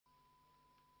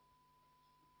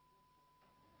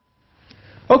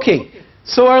Okay,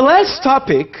 so our last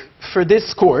topic for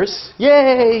this course,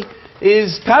 yay,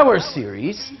 is power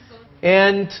series.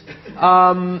 And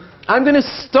I'm going to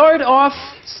start off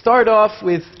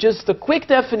with just a quick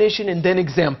definition and then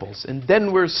examples. And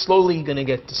then we're slowly going to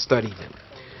get to study them.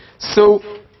 So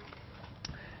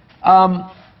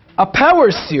a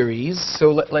power series,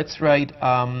 so let's write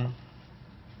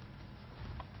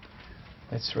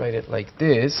it like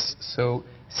this. So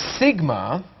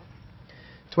sigma,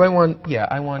 I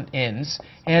want n's.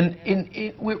 And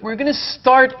we're going to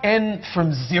start n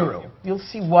from 0. You'll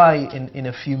see why in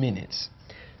a few minutes.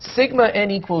 Sigma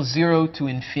n equals 0 to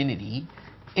infinity.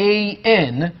 A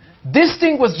n, this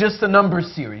thing was just a number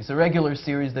series, a regular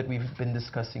series that we've been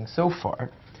discussing so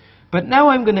far. But now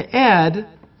I'm going to add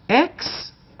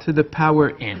x to the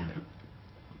power n.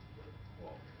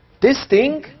 This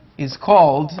thing is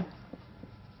called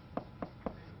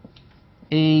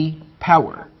a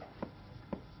power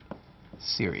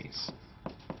series.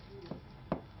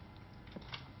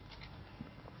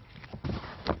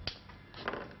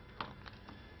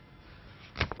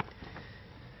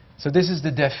 So this is the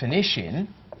definition.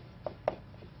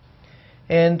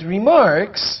 And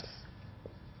remarks,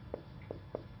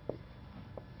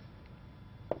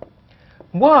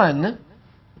 1,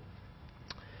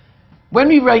 when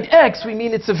we write x, we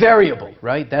mean it's a variable,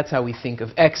 right? That's how we think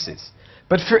of x's.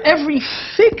 But for every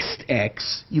fixed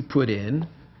x you put in,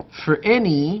 for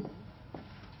any,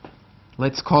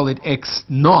 let's call it x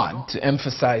naught, to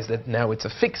emphasize that now it's a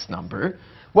fixed number,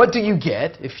 what do you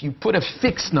get? If you put a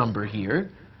fixed number here,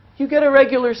 you get a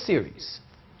regular series.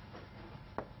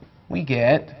 We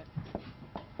get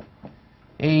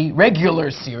a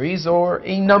regular series or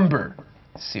a number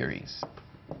series.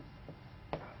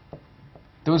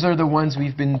 Those are the ones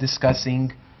we've been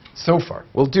discussing so far.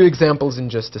 We'll do examples in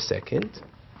just a second.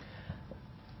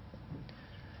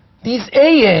 These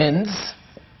ANs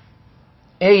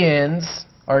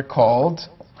are called,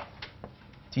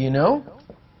 do you know?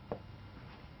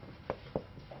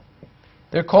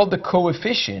 They're called the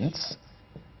coefficients.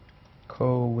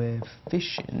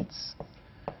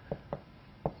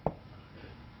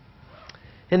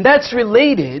 And that's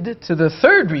related to the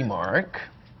third remark,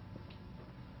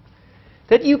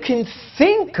 that you can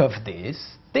think of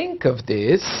this,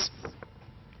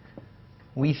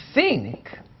 we think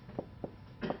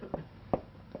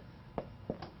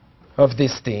of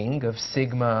this thing, of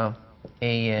sigma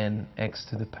an x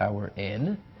to the power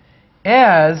n,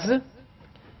 as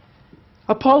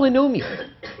a polynomial.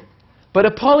 But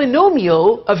a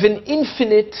polynomial of an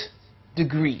infinite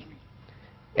degree.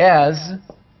 As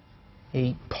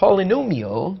a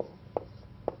polynomial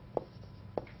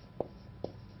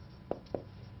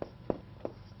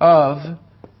of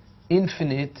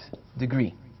infinite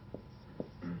degree.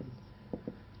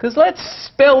 Because let's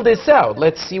spell this out.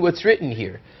 Let's see what's written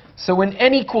here. So when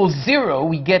n equals 0,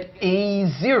 we get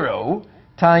a0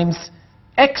 times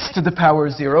x to the power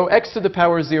 0. X to the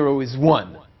power 0 is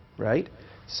 1, right?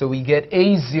 So we get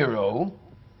a0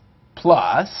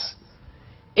 plus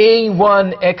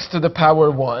a1 x to the power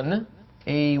 1,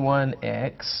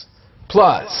 a1x,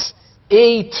 plus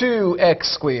a2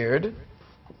 x squared,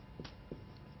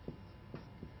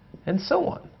 and so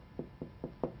on.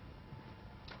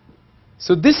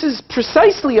 So this is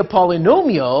precisely a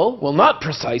polynomial. Well, not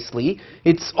precisely.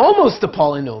 It's almost a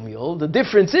polynomial. The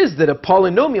difference is that a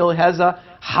polynomial has a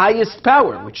highest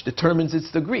power, which determines its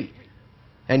degree.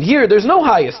 And here, there's no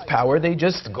highest power. They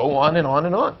just go on and on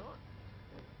and on.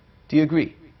 Do you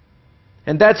agree?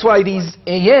 And that's why these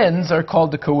ANs are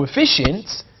called the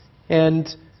coefficients.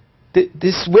 And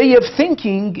this way of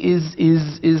thinking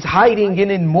is hiding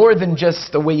in more than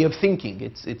just a way of thinking.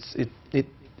 It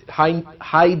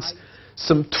hides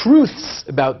some truths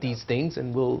about these things,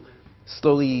 and we'll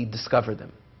slowly discover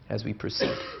them as we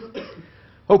proceed.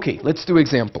 Okay, let's do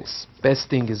examples. Best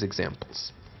thing is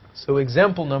examples. So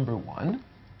example number 1.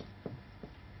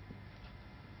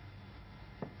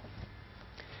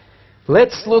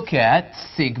 Let's look at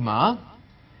sigma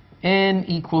n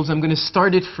equals, I'm going to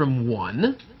start it from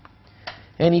 1.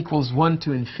 N equals 1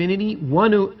 to infinity,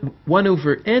 1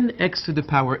 over n x to the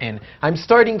power n. I'm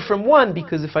starting from 1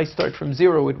 because if I start from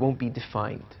 0, it won't be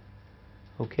defined.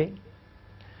 Okay?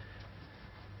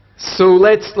 So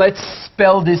let's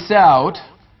spell this out.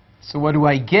 So what do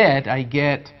I get? I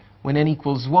get, when n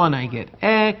equals 1, I get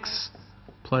x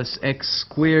plus x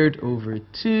squared over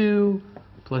 2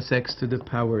 plus x to the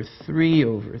power 3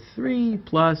 over 3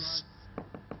 plus ...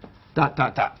 Do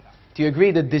you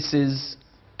agree that this is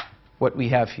what we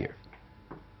have here?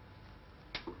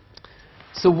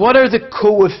 So what are the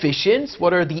coefficients?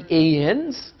 What are the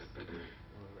ANs?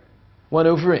 1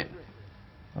 over n.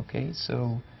 Okay,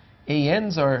 so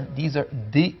ANs are, these are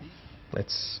the,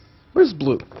 where's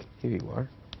blue? Here you are.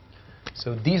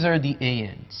 So these are the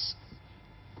ANs.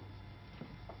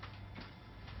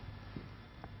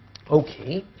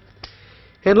 Okay.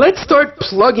 And let's start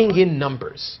plugging in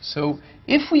numbers. So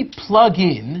if we plug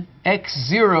in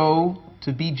x0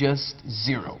 to be just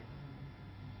 0.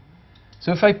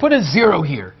 So if I put a 0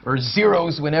 here, or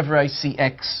zeros whenever I see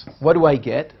x, what do I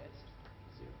get?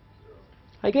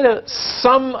 I get a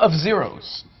sum of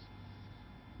zeros.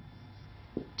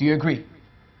 Do you agree?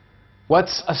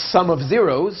 What's a sum of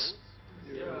zeros?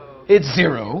 It's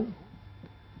 0.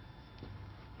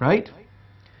 Right?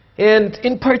 And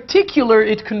in particular,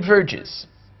 it converges.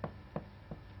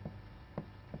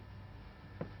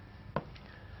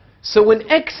 So when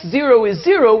x0 is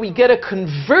 0, we get a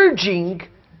converging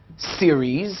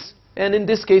series. And in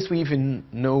this case, we even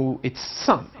know its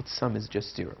sum. Its sum is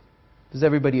just 0. Does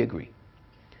everybody agree?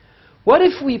 What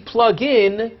if we plug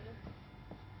in,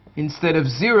 instead of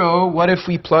 0, what if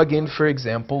we plug in, for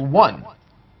example, 1?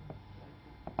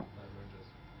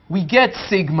 We get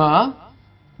sigma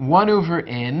 1 over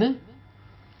n,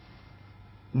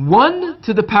 1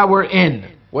 to the power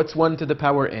n. What's 1 to the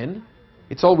power n?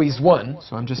 It's always 1,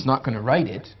 so I'm just not going to write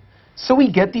it. So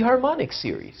we get the harmonic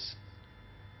series.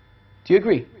 Do you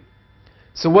agree?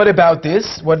 So what about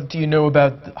this? What do you know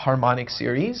about the harmonic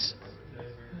series?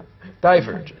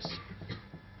 Diverges.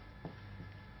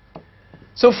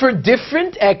 So for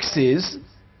different x's,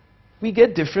 we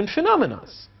get different phenomena.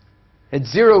 At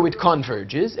 0, it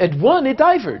converges. At 1, it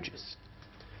diverges.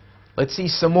 Let's see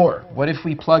some more. What if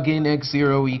we plug in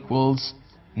x0 equals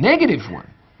 -1?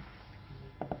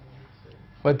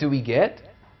 What do we get?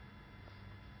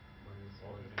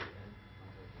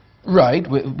 Right,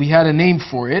 we had a name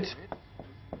for it.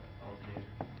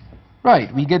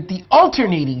 Right, we get the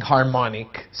alternating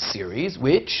harmonic series,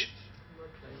 which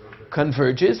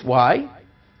converges. Why?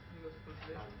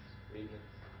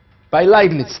 By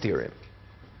Leibniz theorem.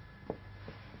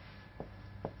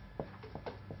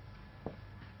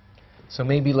 So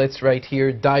maybe let's write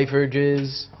here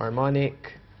diverges,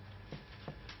 harmonic,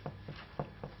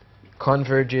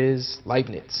 converges,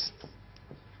 Leibniz.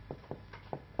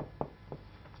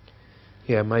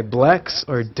 Yeah, my blacks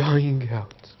are dying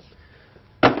out.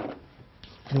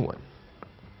 New one.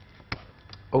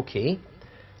 Okay,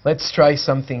 let's try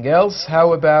something else.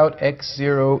 How about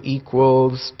x0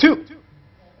 equals 2?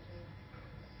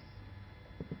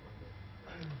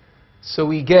 So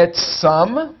we get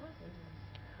sum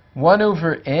 1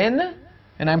 over n,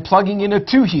 and I'm plugging in a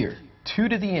 2 here. 2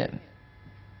 to the n.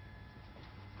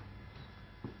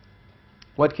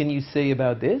 What can you say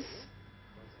about this?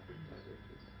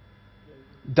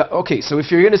 Okay, so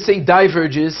if you're going to say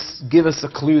diverges, give us a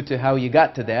clue to how you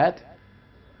got to that.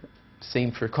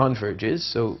 Same for converges.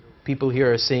 So people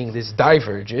here are saying this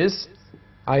diverges.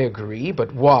 I agree,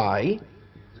 but why?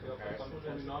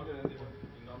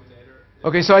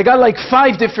 Okay, so I got like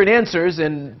 5 different answers,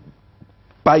 and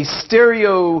by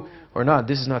stereo, or not,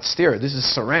 this is not stereo, this is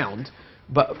surround,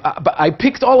 but I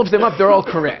picked all of them up, they're all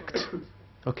correct.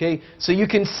 Okay, so you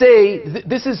can say,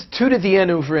 this is 2 to the n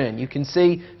over n. You can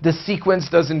say the sequence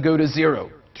doesn't go to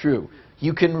 0. True.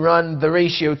 You can run the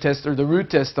ratio test or the root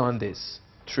test on this.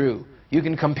 True. You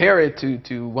can compare it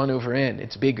to 1 over n.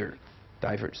 It's bigger.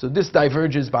 Diverge. So this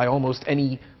diverges by almost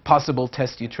any possible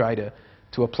test you try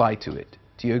to apply to it.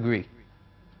 Do you agree?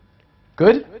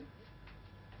 Good?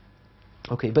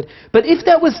 Okay, but if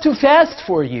that was too fast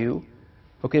for you,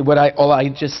 okay, all I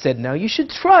just said now, you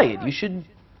should try it. You should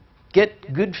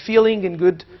get good feeling and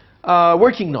good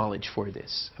working knowledge for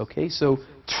this. Okay, so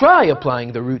try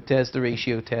applying the root test, the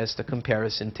ratio test, the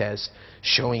comparison test,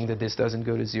 showing that this doesn't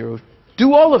go to 0.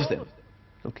 Do all of them.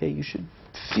 Okay, you should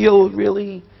feel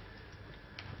really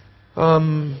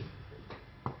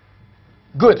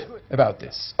good about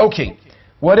this. Okay,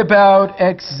 what about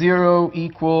x0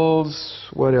 equals,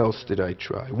 what else did I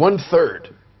try?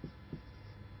 1/3.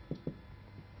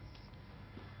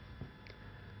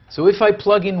 So if I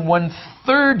plug in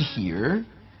 1/3 here,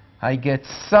 I get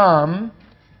sum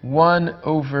 1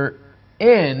 over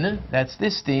n, that's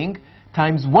this thing,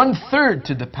 times 1/3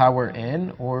 to the power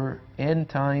n, or n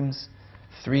times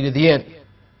 3 to the n.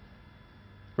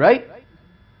 Right?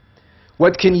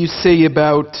 What can you say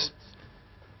about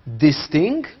this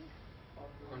thing?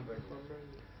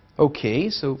 Okay,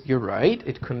 so you're right,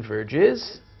 it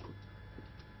converges.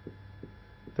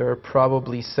 There are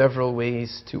probably several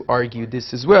ways to argue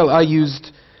this as well. I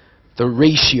used the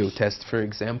ratio test, for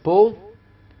example.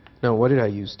 No, what did I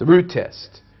use? The root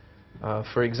test.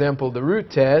 For example, the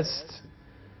root test.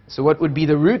 So what would be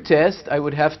the root test? I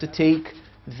would have to take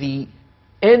the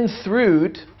nth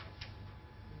root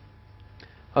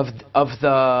of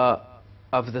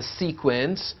the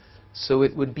sequence. So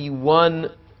it would be 1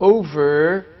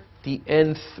 over the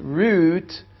nth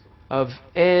root of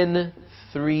n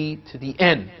 3 to the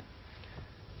n.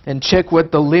 And check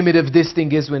what the limit of this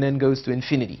thing is when n goes to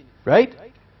infinity, right?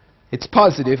 It's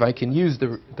positive. I can use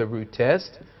the root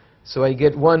test. So I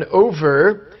get 1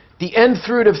 over the nth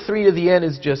root of 3 to the n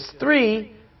is just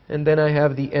 3. And then I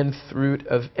have the nth root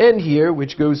of n here,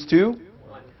 which goes to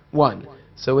 1.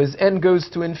 So as n goes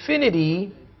to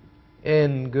infinity,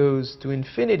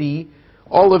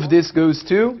 all of this goes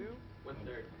to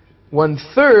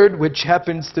 1/3, which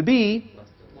happens to be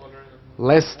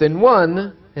less than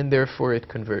 1, and therefore it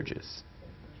converges.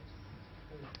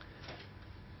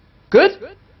 Good?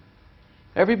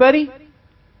 Everybody?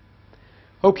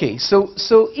 Okay,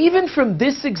 so even from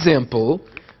this example,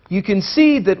 you can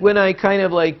see that when I kind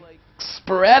of like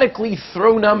sporadically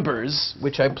throw numbers,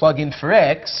 which I plug in for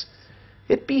x,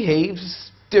 it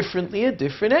behaves differently at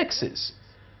different x's.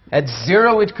 At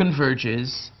 0 it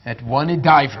converges, at 1 it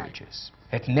diverges,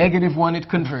 at -1 it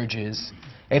converges,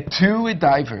 at 2 it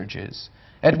diverges,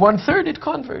 at 1/3 it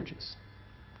converges.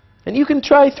 And you can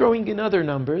try throwing in other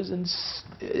numbers, and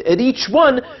at each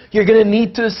one you're going to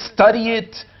need to study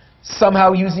it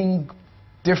somehow using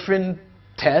different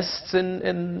tests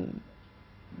and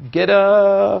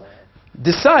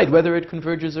decide whether it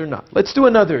converges or not. Let's do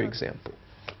another example.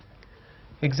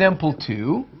 Example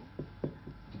 2.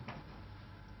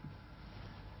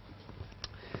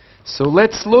 So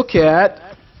let's look at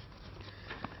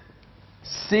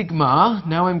sigma.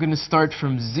 Now I'm going to start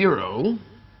from 0.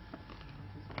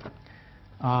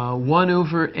 1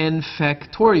 over n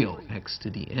factorial, x to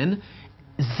the n.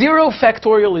 0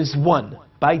 factorial is 1,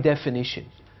 by definition.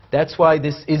 That's why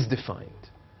this is defined.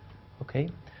 Okay?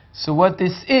 So what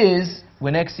this is,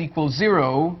 when x equals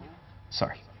 0,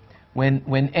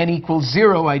 when n equals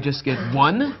 0, I just get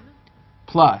 1,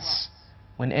 plus,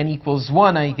 when n equals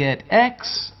 1, I get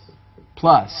x,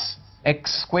 plus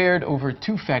x squared over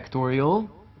 2 factorial,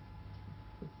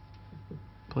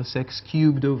 plus x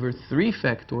cubed over 3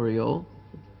 factorial,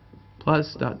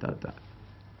 plus ...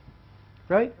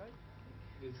 Right?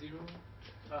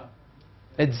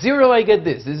 At 0, I get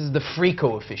this. This is the free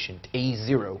coefficient,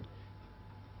 a0.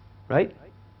 Right?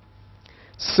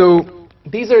 So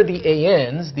these are the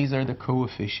ANs, these are the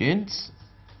coefficients.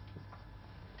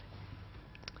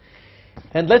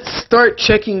 And let's start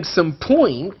checking some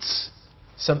points,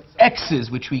 some x's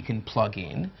which we can plug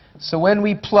in. So when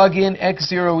we plug in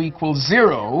x0 equals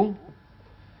 0,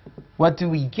 what do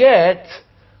we get?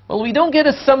 Well, we don't get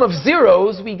a sum of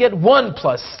zeros, we get 1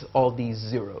 plus all these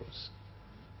zeros.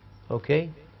 Okay?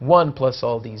 1 plus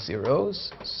all these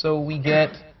zeros. So we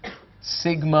get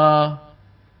sigma,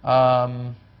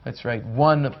 let's write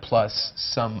 1 plus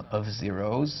sum of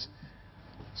zeros.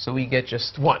 So we get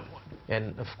just 1.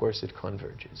 And of course it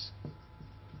converges.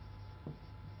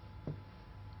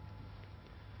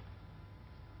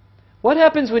 What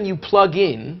happens when you plug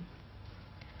in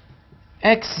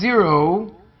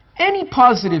x0, any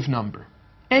positive number,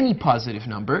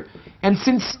 and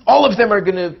since all of them are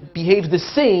going to behave the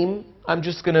same, I'm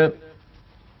just going to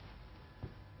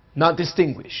not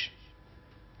distinguish.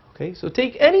 Okay, so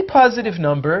take any positive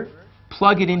number,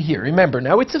 plug it in here. Remember,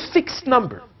 now it's a fixed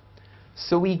number.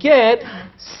 So we get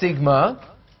sigma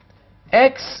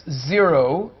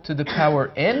x0 to the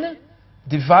power n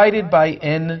divided by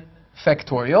n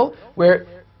factorial, where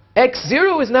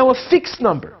x0 is now a fixed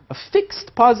number, a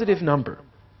fixed positive number.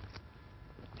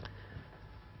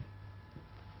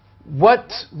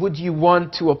 What would you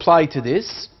want to apply to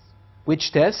this?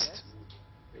 Which test?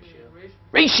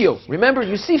 Ratio. Remember,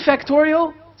 you see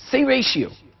factorial? Say ratio.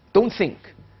 Don't think.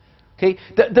 Okay?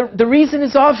 The reason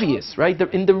is obvious, right?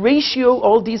 In the ratio,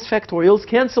 all these factorials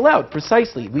cancel out,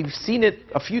 precisely. We've seen it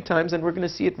a few times, and we're going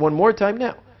to see it one more time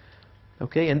now.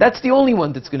 Okay? And that's the only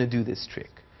one that's going to do this trick.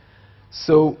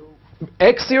 So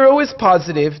x0 is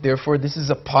positive, therefore this is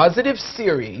a positive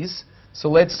series. So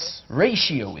let's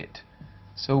ratio it.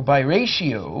 So by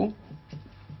ratio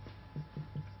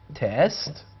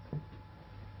test,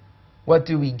 what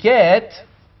do we get?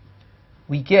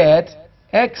 We get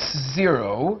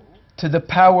x0 to the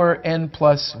power n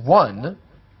plus 1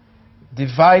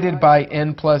 divided by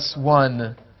n plus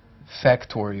 1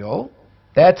 factorial.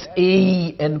 That's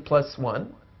a n plus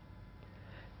 1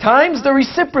 times the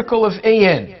reciprocal of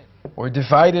an, or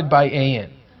divided by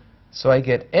an. So I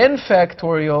get n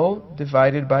factorial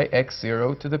divided by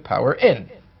x0 to the power n.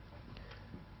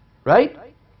 Right?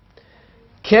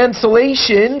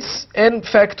 Cancellations, n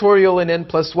factorial and n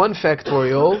plus 1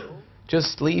 factorial,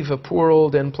 just leave a poor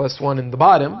old n plus 1 in the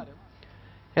bottom.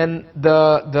 And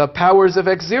the powers of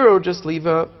x0 just leave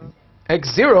a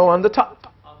x0 on the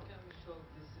top. How can we show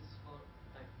this is for,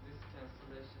 like, this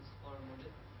cancellations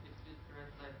formally? If we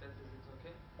write like that, is it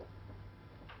okay?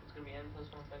 It's going to be n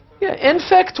plus 1 factorial? Yeah, n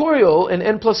factorial and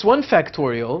n plus 1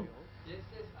 factorial. Yes,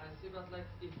 yes, I see, but like,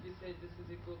 if we say this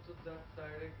is equal to that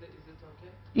directly, is it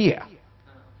okay? Yeah. Okay.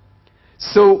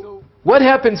 So what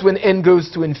happens when n goes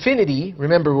to infinity?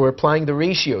 Remember, we're applying the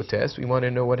ratio test. We want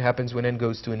to know what happens when n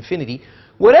goes to infinity.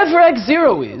 Whatever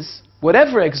x0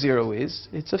 is,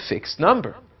 it's a fixed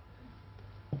number.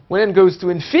 When n goes to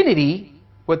infinity,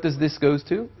 what does this goes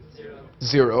to?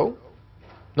 0.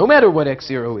 No matter what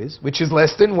x0 is, which is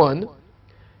less than 1.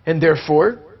 And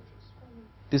therefore,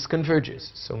 this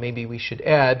converges. So maybe we should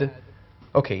add,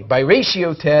 okay, by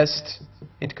ratio test,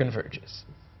 it converges.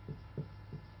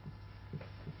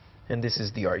 And this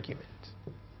is the argument.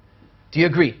 Do you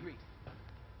agree?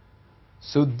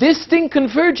 So this thing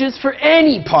converges for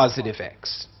any positive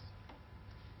x.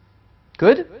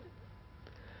 Good?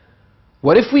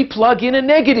 What if we plug in a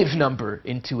negative number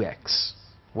into x?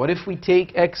 What if we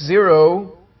take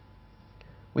x0,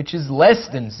 which is less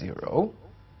than 0,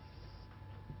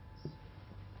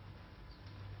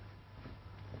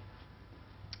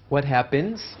 what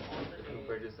happens?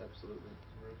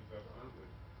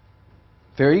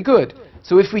 Very good.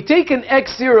 So if we take an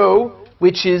x0,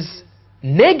 which is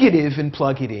negative, and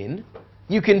plug it in,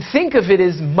 you can think of it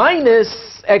as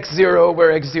minus x0,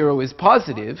 where x0 is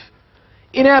positive.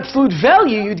 In absolute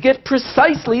value, you'd get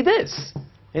precisely this,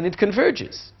 and it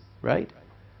converges, right?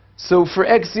 So for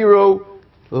x0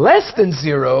 less than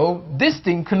 0, this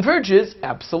thing converges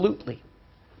absolutely.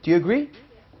 Do you agree?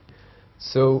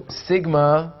 So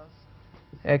sigma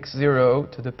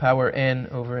x0 to the power n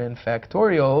over n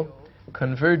factorial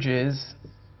converges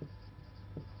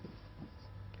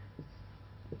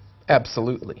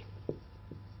absolutely.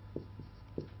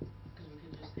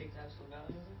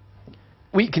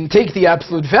 We can take the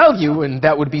absolute value, and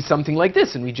that would be something like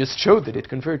this, and we just showed that it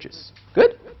converges.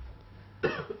 Good?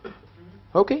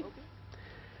 Okay.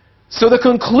 So the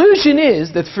conclusion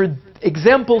is that for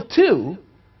example 2,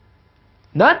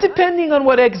 not depending on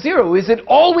what x0 is, it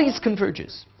always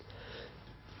converges.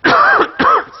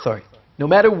 Sorry. No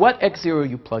matter what x0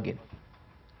 you plug in.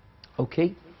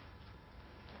 Okay?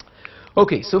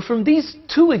 Okay, so from these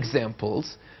two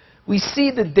examples, we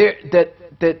see that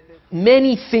that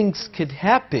many things could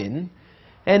happen,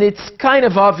 and it's kind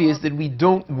of obvious that we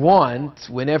don't want,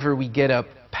 whenever we get a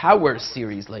power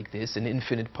series like this, an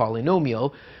infinite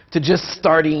polynomial, to just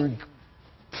starting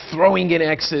throwing in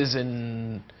x's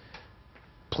and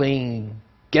playing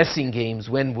guessing games.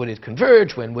 When would it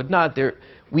converge? When would not?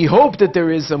 We hope that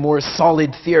there is a more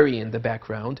solid theory in the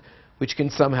background which can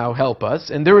somehow help us,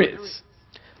 and there is.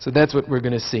 So that's what we're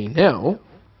going to see now.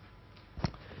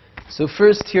 So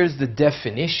first, here's the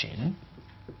definition.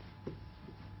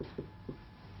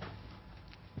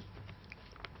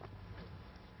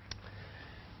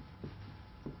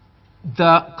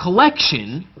 The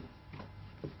collection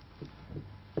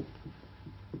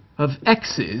of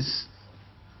x's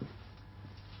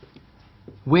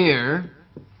where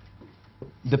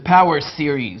the power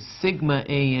series sigma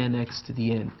a n x to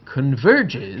the n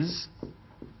converges,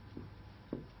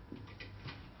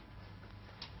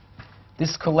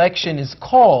 this collection is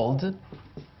called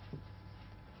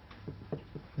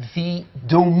the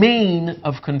domain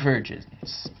of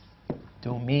convergence.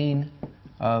 Domain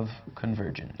of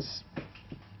convergence.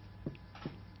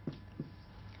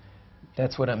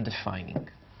 That's what I'm defining.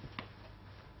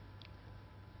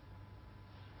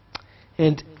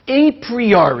 And a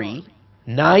priori,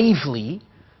 naively,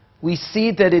 we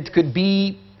see that it could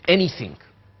be anything.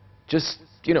 Just,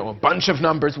 a bunch of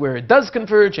numbers where it does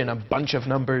converge and a bunch of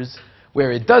numbers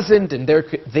where it doesn't, and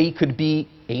they could be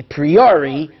a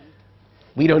priori.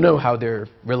 We don't know how they're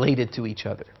related to each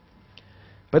other.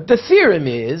 But the theorem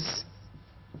is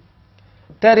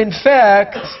that, in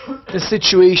fact, the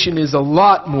situation is a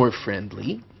lot more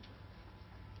friendly.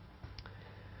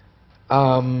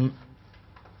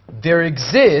 There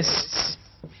exists,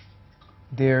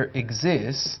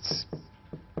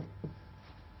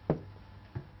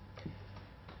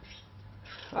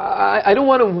 I don't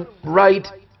want to write,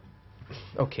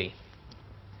 okay.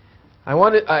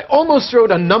 I almost wrote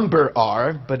a number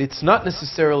r, but it's not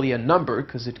necessarily a number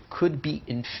because it could be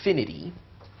infinity.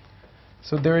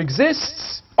 So there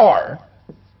exists r,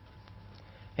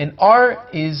 and r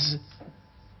is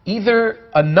either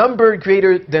a number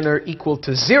greater than or equal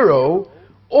to 0,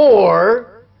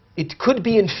 or it could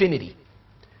be infinity.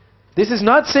 This is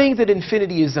not saying that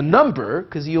infinity is a number,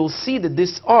 because you'll see that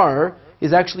this r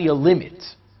is actually a limit.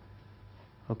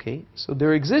 Okay, so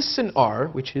there exists an r,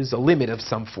 which is a limit of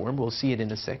some form. We'll see it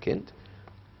in a second.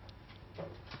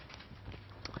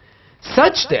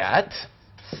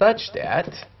 such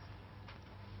that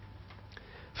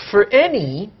for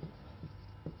any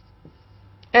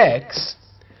x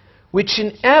which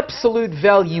in absolute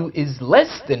value is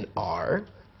less than r,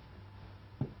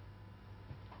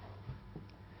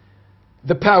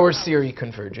 the power series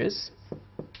converges.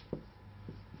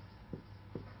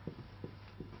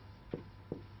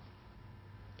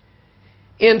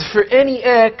 And for any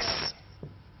x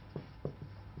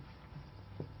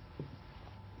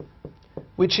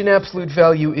which in absolute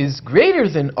value is greater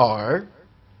than r,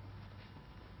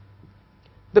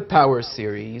 the power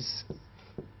series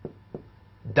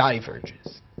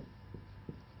diverges.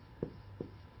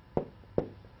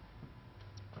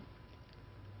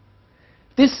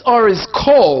 This r is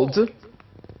called,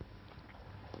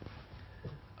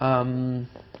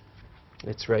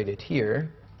 let's write it here,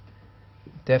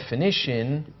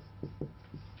 definition,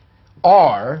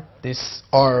 r, this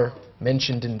r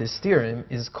mentioned in this theorem,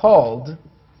 is called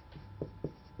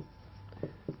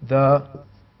the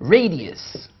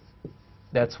radius.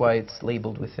 That's why it's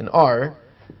labeled with an r,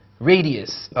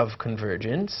 radius of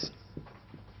convergence.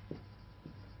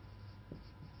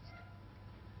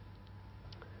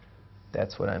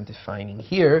 That's what I'm defining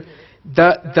here.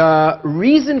 The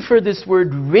reason for this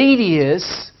word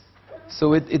radius,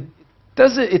 so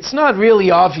it's not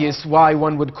really obvious why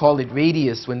one would call it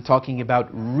radius when talking about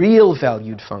real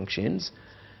valued functions,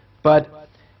 but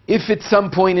if at some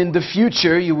point in the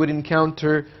future you would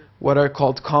encounter what are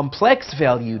called complex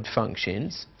valued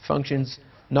functions, functions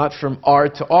not from R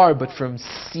to R, but from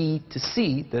C to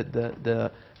C,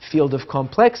 the field of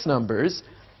complex numbers,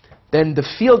 then the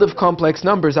field of complex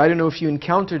numbers, I don't know if you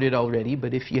encountered it already,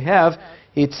 but if you have,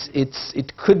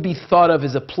 it could be thought of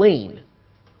as a plane,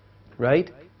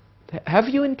 right? Have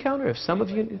you encountered? Have some of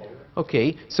you?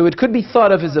 Okay, so it could be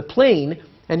thought of as a plane,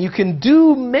 and you can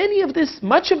do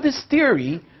much of this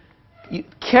theory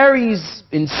carries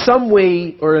in some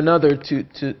way or another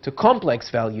to complex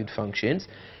valued functions,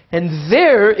 and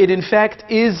there it in fact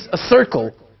is a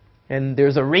circle, and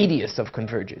there's a radius of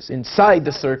convergence. Inside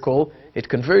the circle it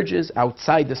converges,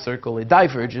 outside the circle it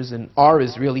diverges, and R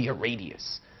is really a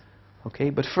radius. Okay,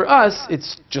 but for us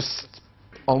it's just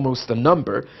almost a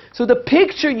number. So the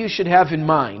picture you should have in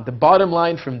mind, the bottom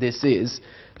line from this is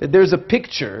that there's a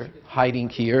picture hiding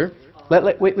here. Wait,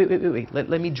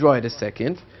 let me draw it a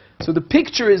second. So the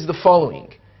picture is the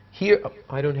following. Here,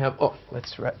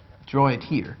 let's draw it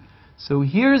here. So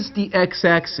here's the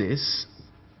x-axis.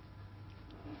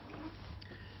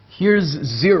 Here's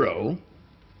 0.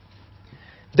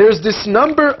 There's this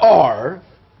number r.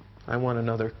 I want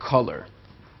another color.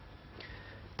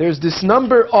 There's this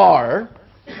number r.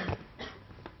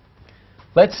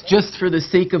 Let's just, for the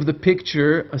sake of the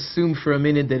picture, assume for a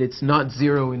minute that it's not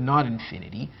 0 and not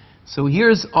infinity. So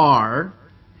here's r,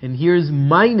 and here's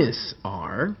minus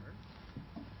r.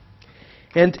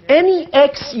 And any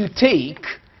x you take,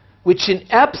 which in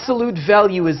absolute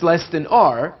value is less than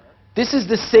r, this is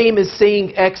the same as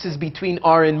saying x is between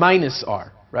r and minus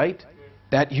r, right?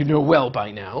 That you know well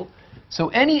by now. So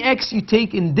any x you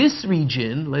take in this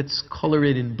region, let's color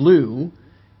it in blue,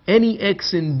 any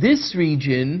x in this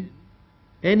region,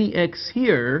 any x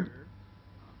here,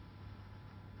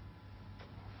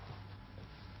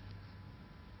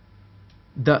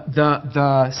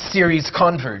 the series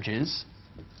converges.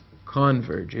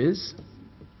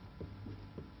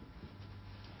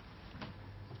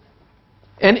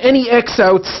 And any x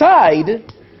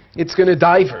outside, it's going to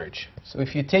diverge. So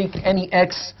if you take any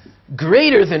x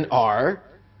greater than r,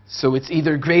 so it's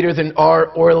either greater than r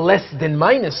or less than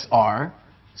minus r,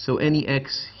 so any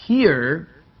x here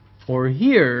or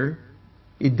here,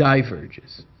 it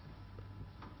diverges.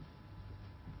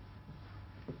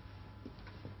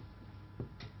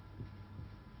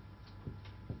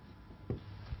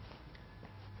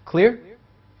 Clear?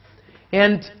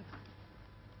 And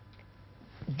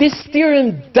this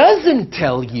theorem doesn't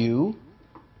tell you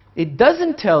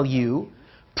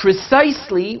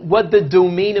precisely what the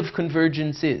domain of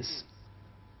convergence is.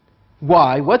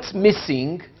 Why? What's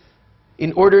missing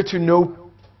in order to know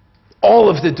all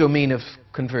of the domain of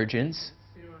convergence?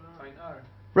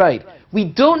 Right. We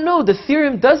don't know. The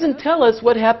theorem doesn't tell us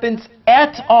what happens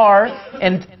at r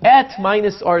and at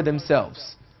minus r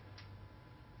themselves.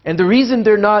 And the reason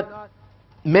they're not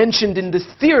mentioned in this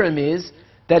theorem is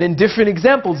that in different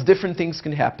examples, different things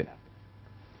can happen.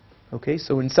 Okay,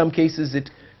 so in some cases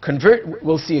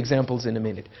we'll see examples in a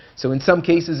minute. So in some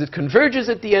cases it converges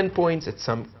at the endpoints, at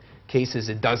some cases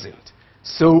it doesn't.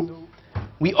 So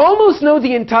we almost know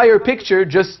the entire picture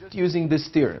just using this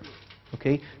theorem.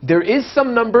 Okay, there is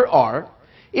some number r,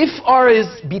 If r is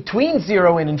between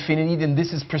 0 and infinity, then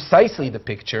this is precisely the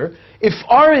picture. If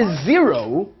r is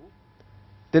 0,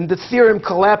 then the theorem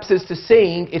collapses to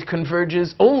saying it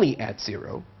converges only at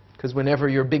 0, because whenever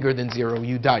you're bigger than 0,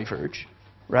 you diverge,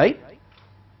 right?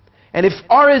 And if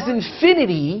r is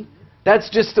infinity, that's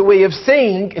just a way of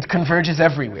saying it converges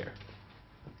everywhere.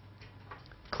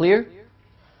 Clear?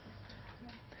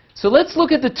 So let's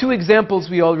look at the two examples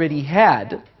we already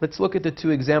had.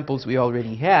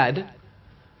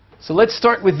 So let's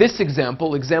start with this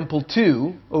example, example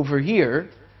 2, over here.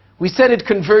 We said it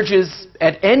converges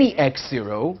at any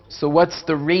x0. So what's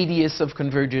the radius of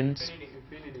convergence?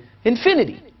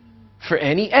 Infinity. For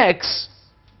any x,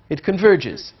 it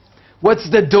converges. What's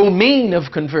the domain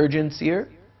of convergence here?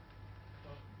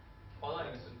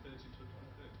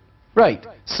 Right.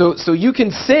 So you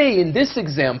can say in this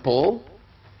example,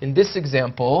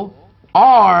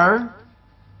 r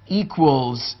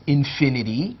equals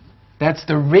infinity. That's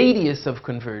the radius of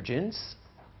convergence.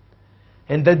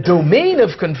 And the domain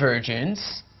of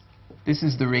convergence, this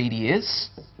is the radius.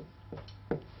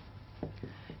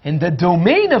 And the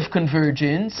domain of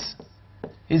convergence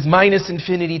is minus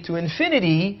infinity to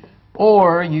infinity,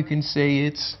 or you can say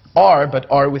it's r, but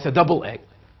r with a double egg.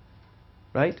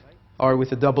 Right? R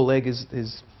with a double egg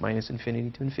is minus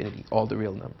infinity to infinity, all the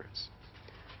real numbers.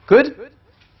 Good?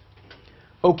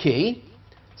 Okay.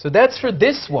 So that's for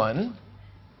this one.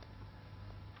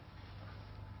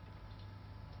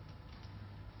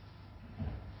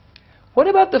 What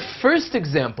about the first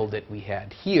example that we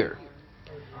had here?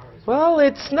 Well,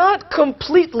 it's not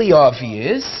completely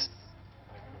obvious.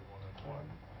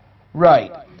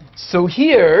 Right. So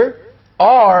here,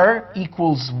 r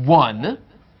equals 1.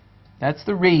 That's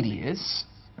the radius.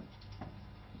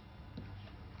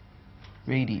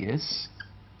 We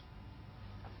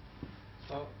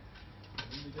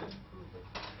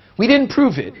didn't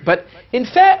prove it. But in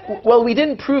fact, well, we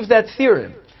didn't prove that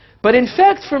theorem. But in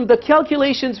fact, from the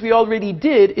calculations we already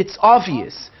did, it's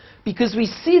obvious. Because we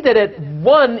see that at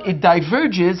 1 it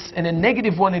diverges, and at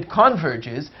 -1 it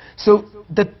converges. So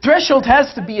the threshold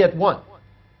has to be at 1.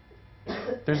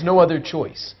 There's no other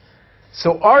choice.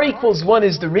 So r equals 1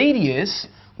 is the radius.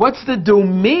 What's the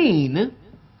domain?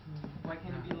 Why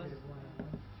can't it be less than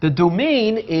 1? The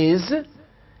domain is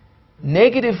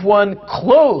 -1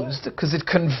 closed, because it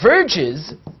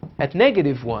converges at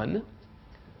 -1,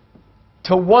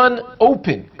 to 1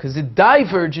 open, because it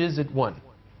diverges at 1.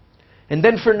 And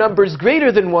then for numbers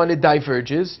greater than 1, it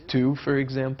diverges, 2, for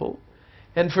example.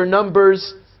 And for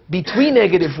numbers between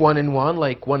 -1 and 1,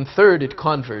 like 1/3, it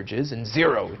converges, and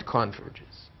 0, it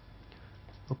converges.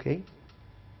 Okay?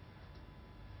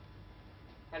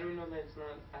 How do we know that it's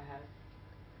not a half?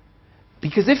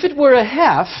 Because if it were a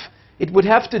half, it would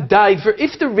have to diverge.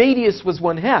 If the radius was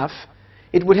 1/2,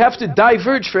 it would have to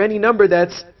diverge for any number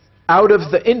that's out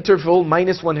of the interval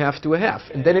 -1/2 to a half.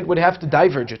 And then it would have to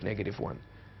diverge at -1.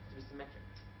 It's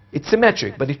symmetric. It's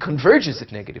symmetric, but it converges at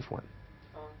 -1.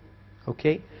 Oh.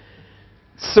 Okay?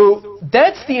 So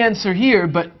that's the answer here,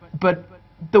 but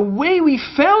the way we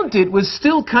found it was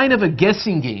still kind of a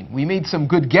guessing game. We made some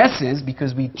good guesses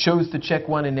because we chose to check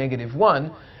 1 and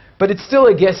 -1, but it's still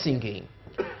a guessing game.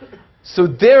 So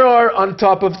there are, on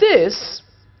top of this,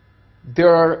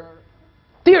 there are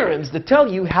theorems that tell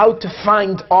you how to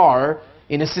find r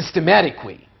in a systematic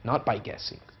way, not by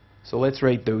guessing. So let's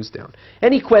write those down.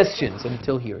 Any questions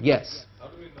until here? Yes? How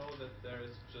do we know that there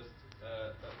is just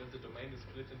that the domain is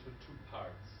split into two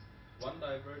parts, one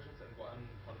divergence and one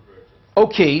convergence?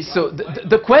 Okay, so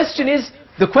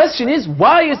the question is,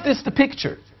 why is this the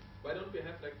picture? Why don't we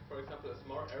have, like, for example, a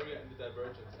small area in the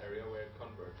divergence area where it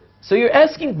converges? So you're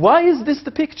asking, why is this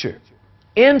the picture?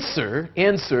 Answer,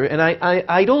 and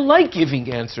I don't like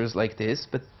giving answers like this,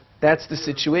 but that's the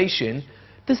situation.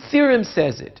 The theorem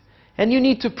says it, and you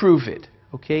need to prove it,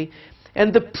 okay?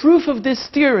 And the proof of this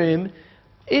theorem,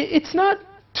 it's not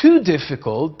too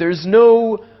difficult. There's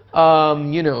no,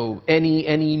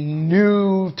 any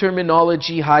new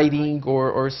terminology hiding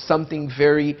or something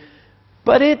very,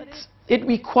 but it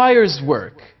requires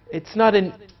work. It's not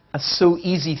a so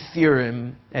easy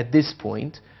theorem at this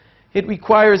point. It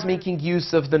requires making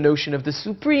use of the notion of the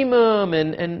supremum,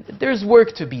 and there's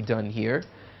work to be done here.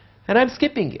 And I'm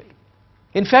skipping it.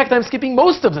 In fact, I'm skipping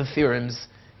most of the theorems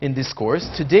in this course.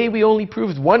 Today we only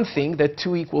proved one thing, that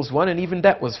 2 equals 1, and even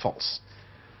that was false.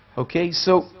 Okay,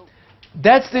 so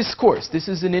that's this course. This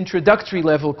is an introductory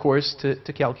level course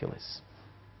to calculus.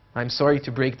 I'm sorry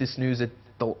to break this news at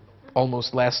the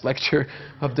almost last lecture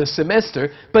of the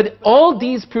semester, but all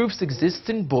these proofs exist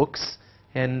in books.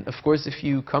 And of course, if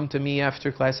you come to me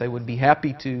after class, I would be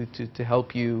happy to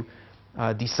help you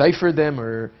decipher them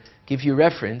or give you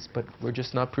reference, but we're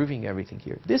just not proving everything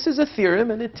here. This is a theorem,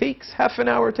 and it takes half an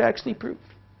hour to actually prove.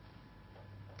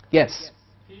 Yes?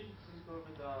 Can you please go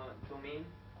over the domain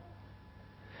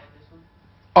on this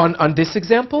one? On this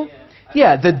example? Yeah.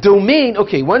 Yeah, the domain,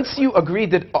 okay, once you agree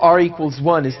that r equals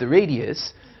 1 is the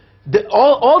radius,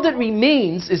 all that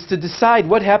remains is to decide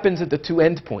what happens at the two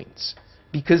endpoints.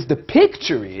 Because the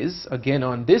picture is, again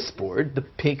on this board, the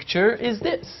picture is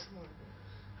this.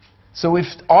 So if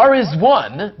r is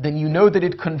 1, then you know that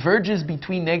it converges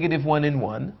between -1 and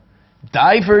 1,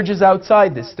 diverges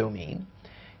outside this domain,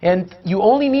 and you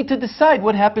only need to decide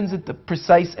what happens at the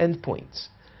precise endpoints.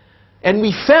 And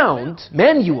we found,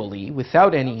 manually,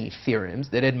 without any theorems,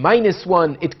 that at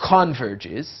 -1 it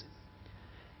converges,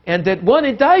 and at 1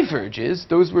 it diverges.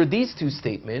 Those were these two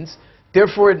statements.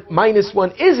 Therefore, at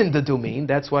 -1 is in the domain.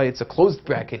 That's why it's a closed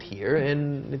bracket here,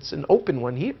 and it's an open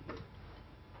one here.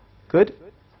 Good?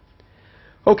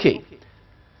 Okay.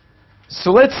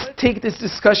 So let's take this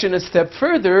discussion a step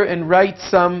further and write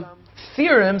some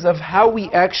theorems of how we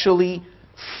actually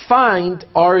find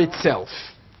R itself.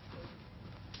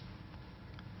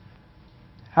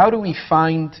 How do we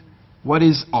find what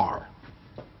is R?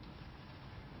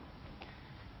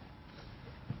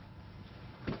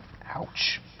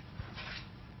 Ouch.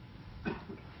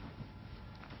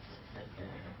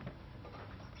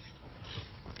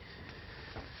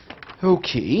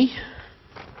 Okay.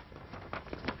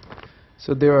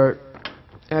 So there are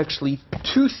actually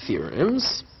two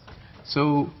theorems.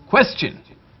 So, question.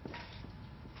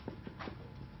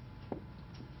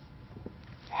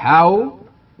 How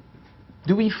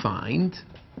do we find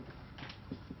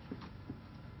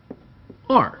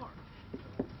R?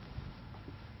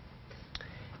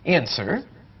 Answer.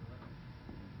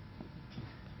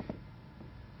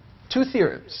 Two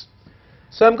theorems.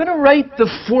 So I'm going to write the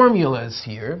formulas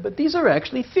here, but these are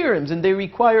actually theorems, and they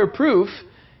require proof,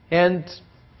 and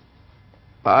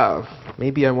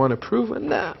maybe I want to prove on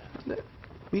that.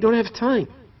 We don't have time.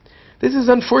 This is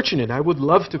unfortunate. I would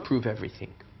love to prove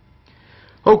everything.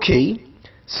 Okay,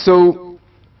 so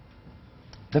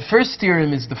the first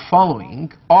theorem is the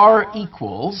following. R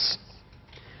equals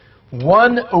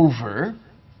 1 over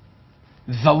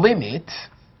the limit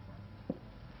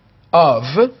of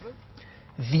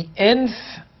the nth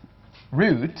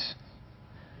root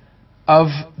of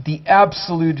the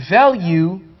absolute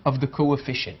value of the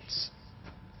coefficients.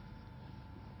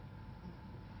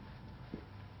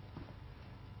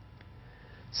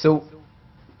 So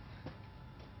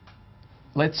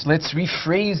let's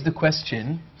rephrase the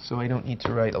question, so I don't need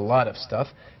to write a lot of stuff.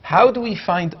 How do we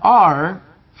find R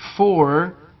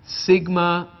for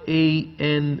sigma a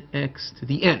n x to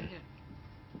the n?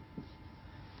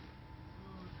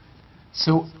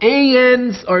 So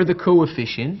ANs are the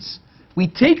coefficients. We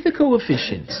take the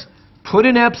coefficients, put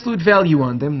an absolute value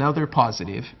on them, now they're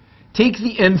positive. Take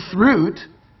the nth root,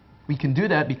 we can do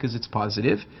that because it's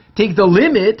positive. Take the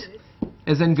limit,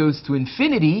 as n goes to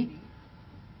infinity,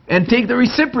 and take the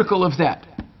reciprocal of that.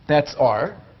 That's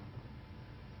R.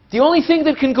 The only thing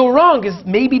that can go wrong is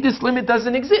maybe this limit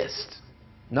doesn't exist.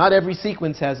 Not every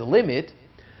sequence has a limit.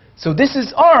 So this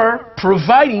is R,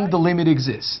 providing the limit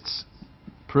exists.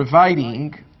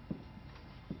 Providing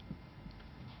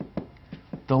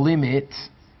the limit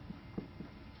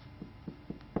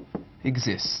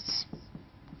exists.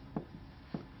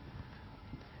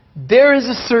 There is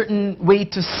a certain way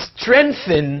to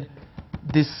strengthen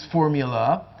this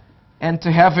formula and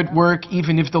to have it work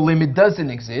even if the limit doesn't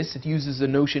exist. It uses a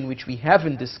notion which we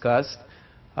haven't discussed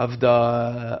of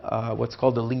the what's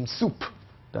called the lim sup,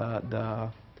 the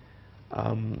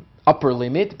upper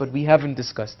limit, but we haven't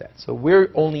discussed that. So we're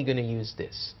only going to use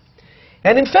this.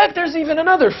 And in fact, there's even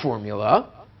another formula,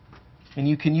 and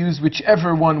you can use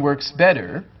whichever one works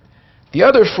better. The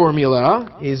other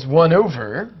formula is 1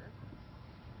 over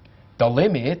the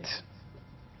limit,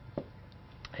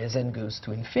 as n goes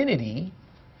to infinity,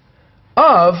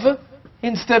 of,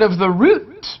 instead of the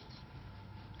root,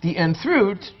 the nth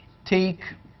root, take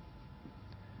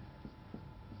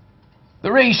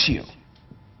the ratio.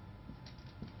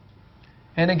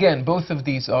 And again, both of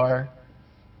these are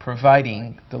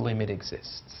providing the limit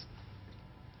exists.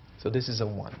 So this is a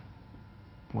 1.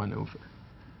 1 over.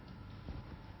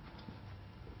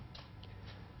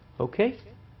 Okay?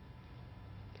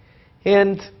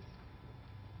 And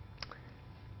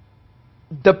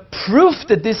the proof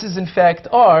that this is in fact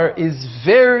R is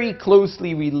very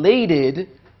closely related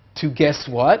to, guess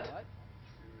what?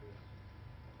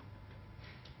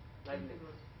 Leibniz.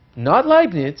 Not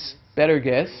Leibniz, better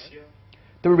guess.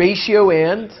 The ratio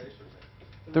and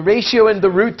the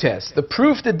root test. The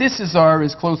proof that this is R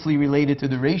is closely related to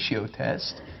the ratio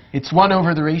test. It's 1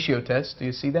 over the ratio test. Do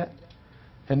you see that?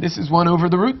 And this is 1 over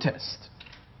the root test.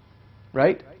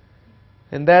 Right?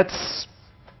 And that's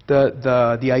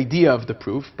the idea of the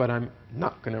proof, but I'm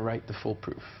not going to write the full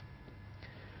proof.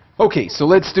 Okay, so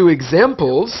let's do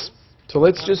examples. So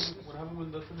let's just... What happens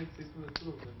when doesn't exist in the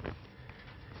proof?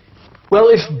 Well,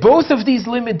 if both of these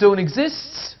limits don't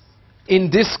exist, in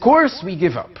this course we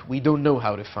give up. We don't know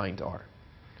how to find R.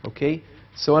 Okay?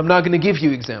 So I'm not going to give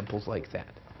you examples like that.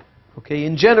 Okay?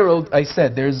 In general, I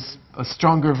said there's a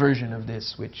stronger version of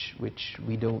this which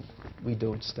we don't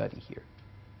study here.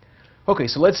 Okay,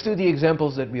 so let's do the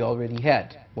examples that we already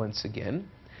had once again.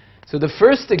 So the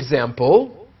first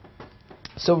example,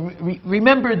 so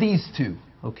remember these two.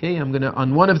 Okay,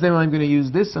 on one of them I'm going to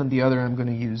use this, on the other I'm going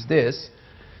to use this.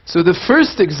 So the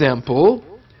first example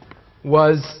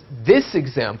was this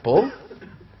example.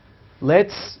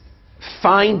 Let's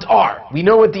find R. We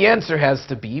know what the answer has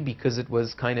to be because it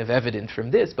was kind of evident from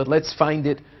this, but let's find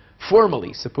it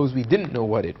formally. Suppose we didn't know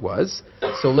what it was.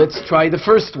 So let's try the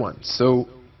first one. So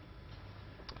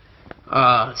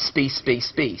space.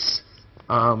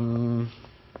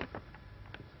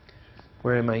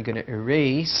 Where am I going to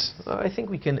erase? I think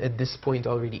we can at this point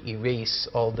already erase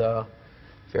all the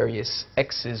various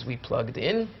x's we plugged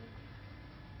in.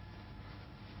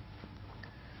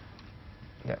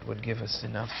 That would give us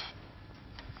enough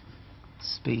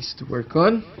space to work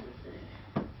on.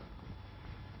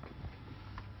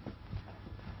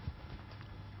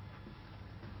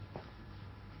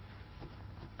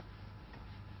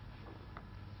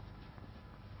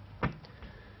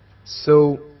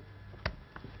 So,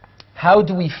 how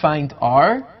do we find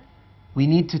R? We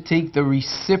need to take the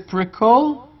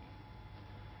reciprocal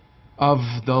of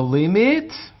the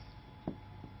limit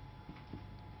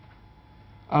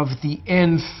of the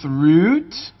nth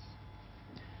root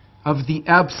of the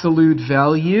absolute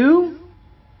value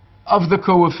of the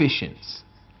coefficients.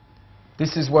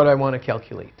 This is what I want to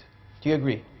calculate. Do you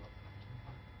agree?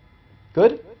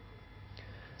 Good?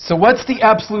 So what's the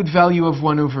absolute value of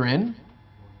 1 over n?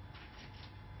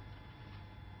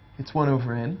 It's 1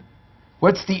 over n.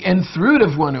 What's the nth root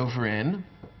of 1 over n?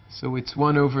 So it's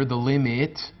 1 over the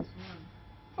limit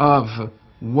of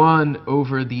 1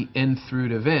 over the nth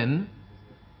root of n.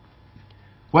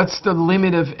 What's the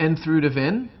limit of nth root of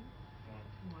n?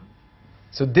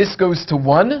 So this goes to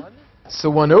 1.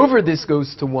 So 1 over this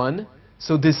goes to 1.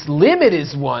 So this limit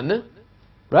is 1,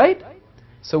 right?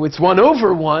 So it's 1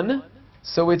 over 1.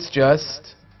 So it's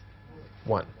just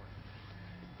 1.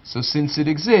 So since it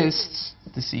exists,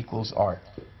 this equals R.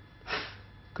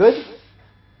 Good?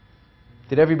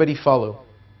 Did everybody follow?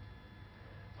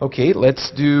 Okay,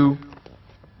 let's do...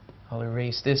 I'll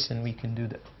erase this and we can do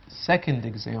the second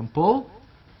example.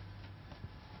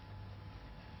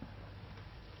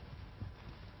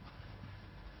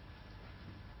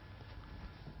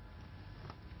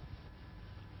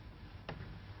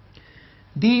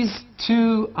 These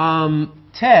two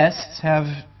tests have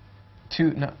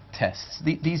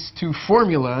these two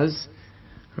formulas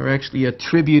are actually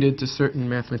attributed to certain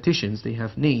mathematicians. They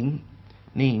have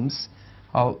names.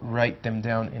 I'll write them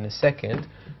down in a second.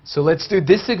 So let's do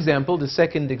this example, the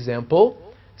second example.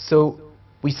 So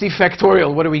we see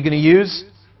factorial. What are we going to use?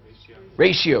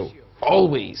 Ratio.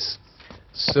 Always.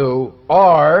 So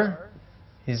R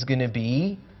is going to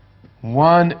be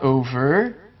 1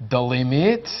 over the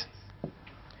limit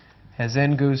as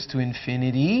n goes to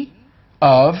infinity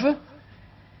of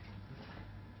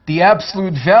the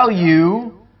absolute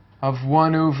value of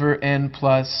 1 over n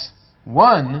plus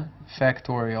 1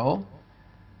 factorial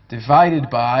divided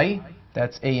by,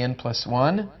 that's an plus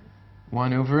 1,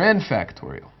 1 over n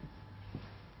factorial.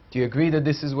 Do you agree that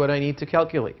this is what I need to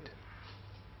calculate?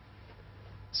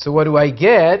 So what do I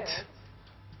get?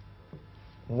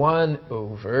 1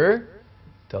 over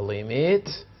the limit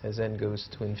as n goes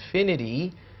to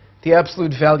infinity. The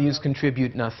absolute values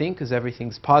contribute nothing because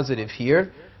everything's positive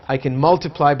here. I can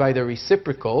multiply by the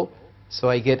reciprocal, so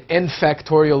I get n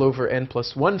factorial over n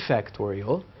plus 1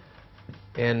 factorial,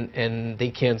 and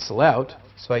they cancel out,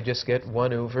 so I just get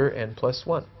 1 over n plus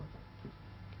 1.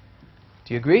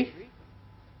 Do you agree?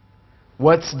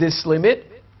 What's this limit?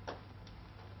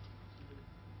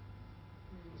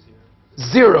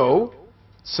 0.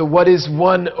 So what is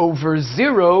 1 over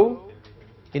 0?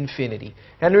 Infinity.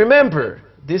 And remember,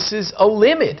 this is a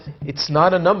limit. It's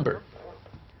not a number.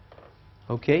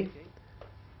 Okay?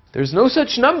 There's no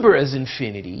such number as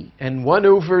infinity, and 1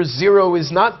 over 0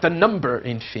 is not the number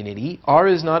infinity. R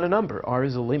is not a number. R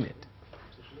is a limit.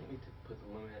 So shouldn't we put the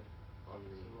limit on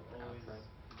the outside?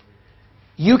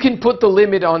 You can put the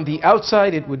limit on the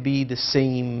outside. It would be the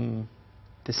same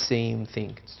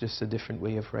thing. It's just a different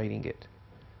way of writing it.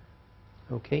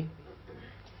 Okay?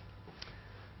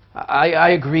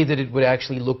 I agree that it would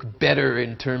actually look better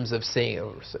in terms of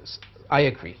saying, I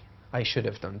agree. I should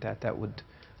have done that. That would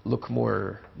look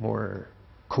more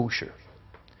kosher.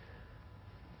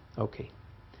 Okay.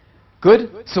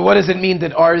 Good? So what does it mean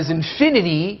that R is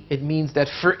infinity? It means that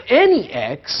for any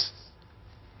x,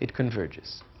 it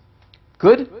converges.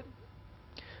 Good?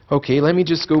 Okay, let me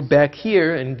just go back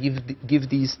here and give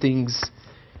these things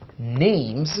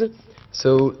names.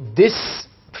 So this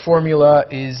formula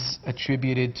is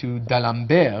attributed to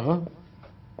D'Alembert.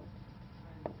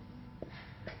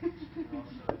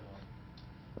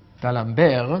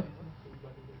 D'Alembert.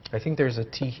 I think there's a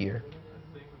T here.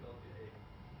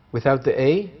 Without the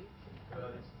A?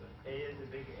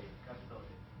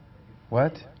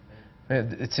 What?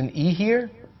 It's an E here?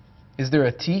 Is there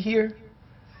a T here?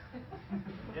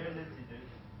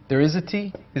 There is a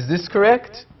T? Is this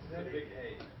correct?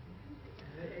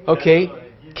 Okay.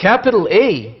 Capital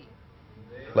A.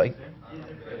 Like,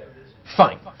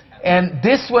 fine. And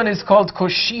this one is called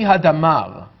Koshi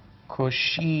Hadamar.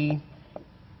 Koshi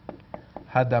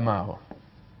Hadamar.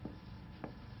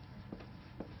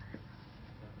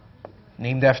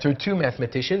 Named after two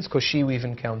mathematicians. Koshi we've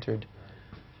encountered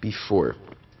before.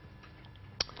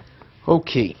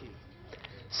 Okay.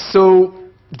 So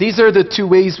these are the two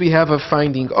ways we have of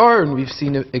finding R, and we've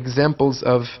seen examples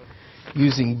of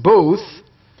using both.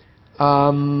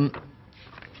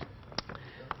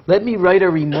 Let me write a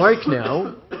remark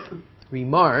now.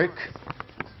 Remark.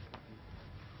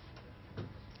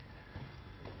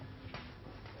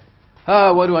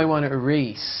 What do I want to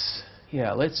erase?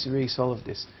 Yeah, let's erase all of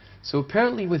this. So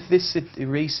apparently with this it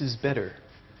erases better.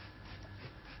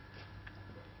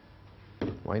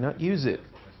 Why not use it?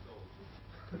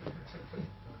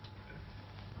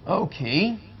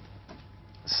 Okay.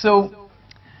 So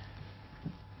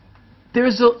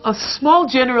there's a small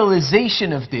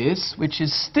generalization of this, which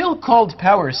is still called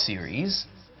power series,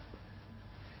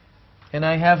 and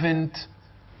I haven't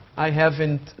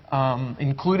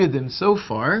included them so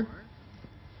far.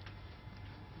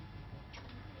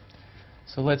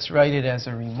 So let's write it as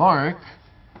a remark.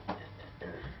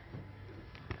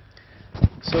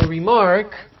 So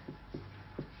remark,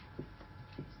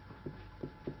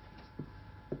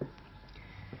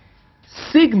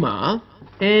 sigma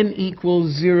n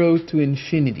equals 0 to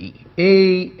infinity.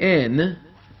 A n,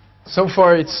 so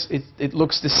far it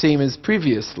looks the same as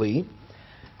previously,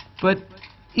 but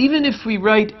even if we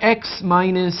write x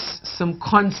minus some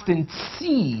constant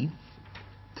c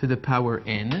to the power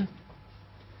n,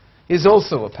 is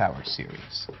also a power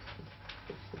series.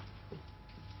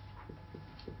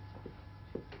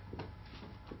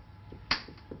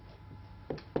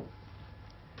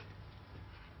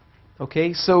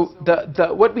 Okay, so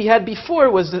what we had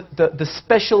before was the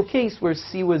special case where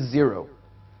c was 0.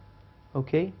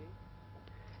 Okay?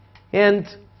 And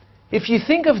if you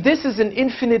think of this as an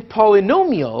infinite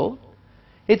polynomial,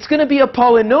 it's going to be a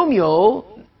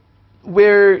polynomial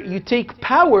where you take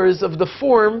powers of the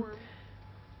form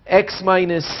x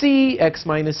minus c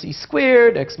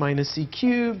squared, x minus c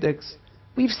cubed, x.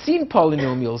 We've seen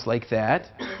polynomials like that.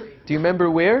 Do you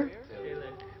remember where?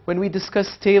 When we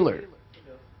discussed Taylor.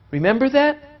 Remember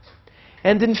that?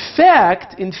 And in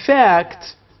fact,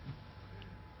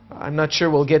 I'm not sure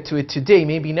we'll get to it today,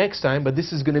 maybe next time, but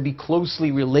this is going to be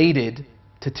closely related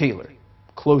to Taylor.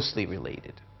 Closely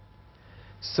related.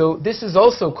 So this is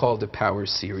also called a power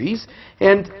series,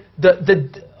 and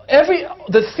the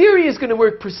theory is going to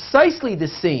work precisely the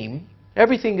same.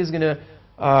 Everything is going to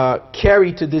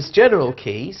carry to this general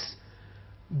case,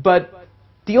 but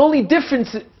the only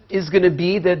difference is going to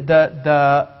be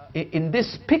that in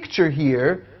this picture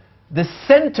here, the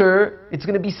center, it's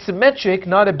going to be symmetric,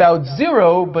 not about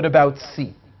 0, but about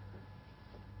c.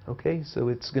 Okay, so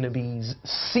it's going to be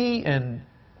c and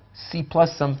c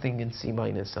plus something and c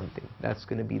minus something. That's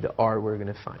going to be the R we're going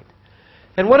to find.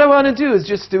 And what I want to do is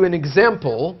just do an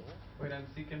example. Wait, and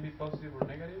c can be positive or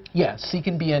negative? Yeah, c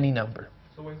can be any number.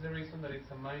 So what's the reason that it's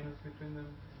a minus between them?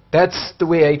 That's the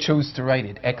way I chose to write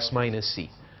it, x minus c.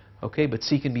 Okay, but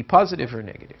c can be positive or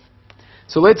negative.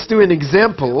 So let's do an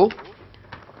example.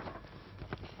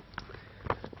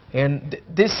 And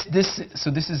this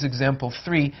is example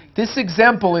 3. This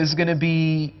example is going to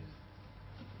be,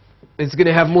 it's going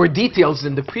to have more details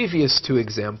than the previous two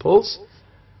examples.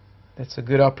 That's a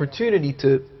good opportunity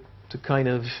to kind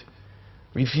of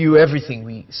review everything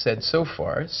we said so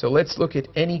far. So let's look at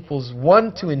n equals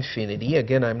 1 to infinity.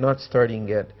 Again, I'm not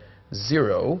starting at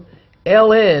 0.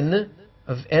 ln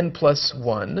of n plus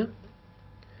 1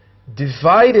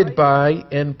 divided by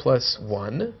n plus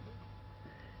 1,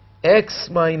 x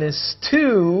minus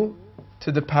 2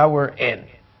 to the power n.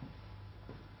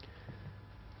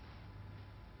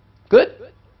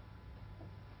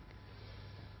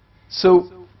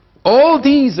 So all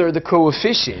these are the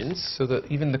coefficients, so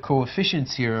that even the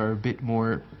coefficients here are a bit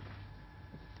more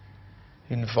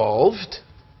involved.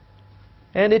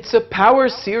 And it's a power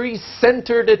series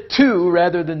centered at 2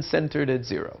 rather than centered at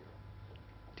 0.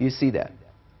 Do you see that?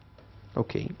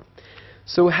 Okay.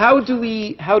 So how do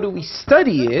we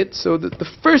study it? So that the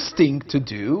first thing to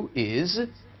do is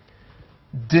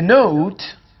denote,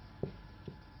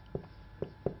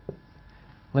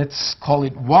 let's call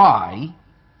it y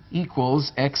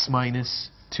equals x minus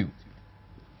 2.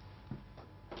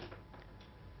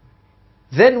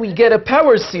 Then we get a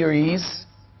power series.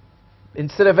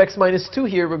 Instead of x minus 2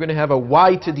 here, we're going to have a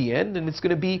y to the end, and it's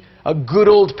going to be a good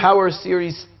old power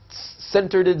series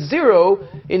centered at 0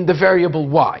 in the variable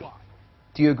y.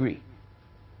 Do you agree?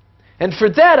 And for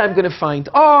that, I'm going to find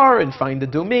r and find the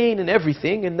domain and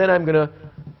everything, and then I'm going to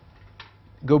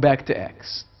go back to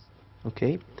x.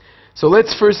 Okay? So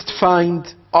let's first find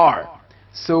r.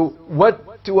 So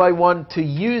what do I want to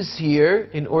use here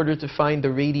in order to find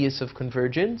the radius of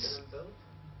convergence?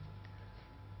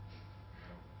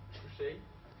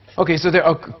 Okay, so there.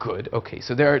 Oh, good. Okay,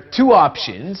 so there are two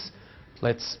options.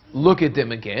 Let's look at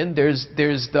them again. There's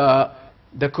the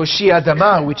Cauchy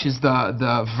Adama, which is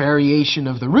the variation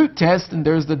of the root test, and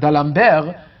there's the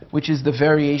D'Alembert, which is the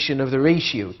variation of the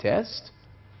ratio test.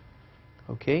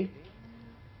 Okay.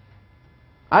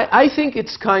 I think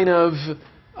it's kind of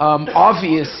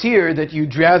obvious here that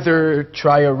you'd rather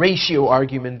try a ratio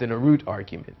argument than a root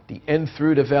argument. The nth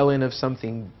root of ln of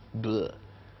something, blah.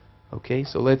 Okay,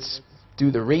 so let's do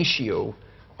the ratio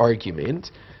argument.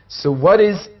 So what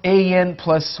is an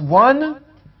plus 1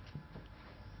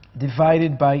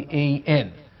 divided by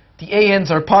an? The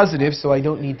an's are positive, so I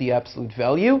don't need the absolute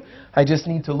value. I just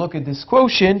need to look at this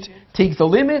quotient, take the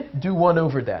limit, do 1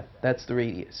 over that. That's the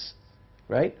radius,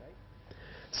 right?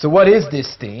 So what is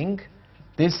this thing?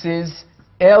 This is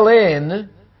ln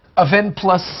of n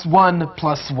plus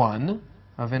 1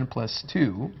 of n plus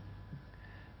 2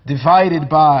 divided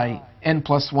by n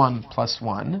plus 1 plus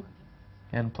 1,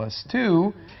 n plus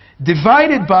 2,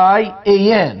 divided by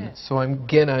an. So I'm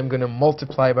going to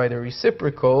multiply by the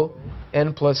reciprocal,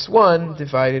 n plus 1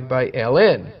 divided by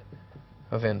ln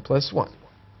of n plus 1.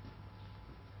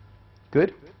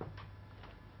 Good?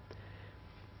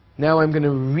 Now I'm going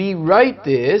to rewrite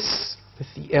this with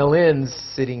the ln's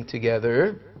sitting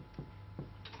together.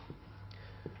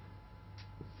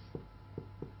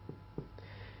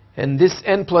 And this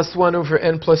n plus 1 over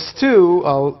n plus 2,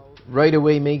 I'll right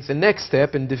away make the next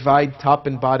step and divide top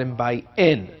and bottom by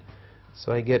n.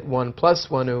 So I get 1 plus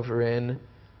 1 over n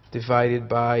divided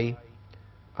by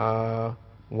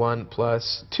 1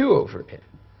 plus 2 over n.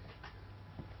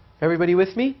 Everybody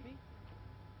with me?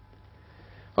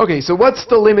 Okay, so what's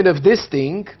the limit of this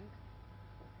thing?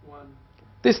 1.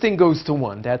 This thing goes to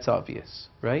 1. That's obvious,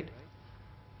 right?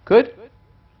 Good?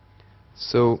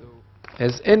 So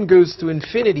as n goes to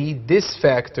infinity, this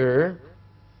factor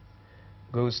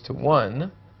goes to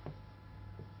 1.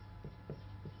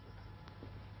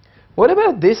 What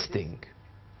about this thing?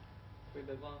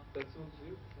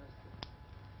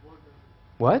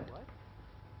 What?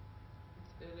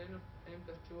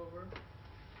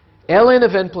 ln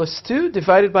of n plus 2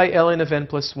 divided by ln of n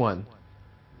plus 1.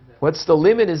 What's the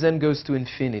limit as n goes to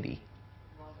infinity?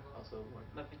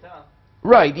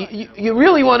 Right, you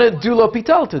really want to do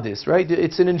l'hopital to this, right?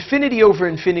 It's an infinity over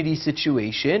infinity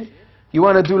situation. You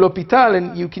want to do l'hopital,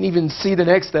 and you can even see the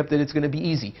next step that it's going to be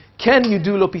easy. Can you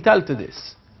do l'hopital to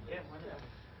this? Yeah, why not?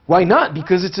 Why not?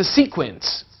 Because it's a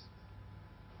sequence.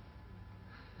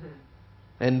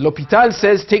 And l'hopital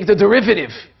says take the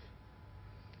derivative.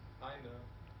 I know.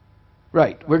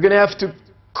 Right, we're going to have to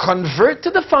convert to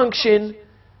the function,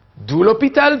 do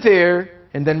l'hopital there,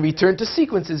 and then return to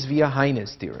sequences via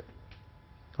Heine's theorem.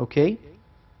 Okay?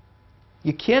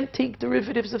 You can't take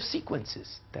derivatives of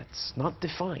sequences. That's not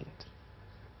defined.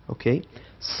 Okay?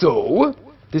 So,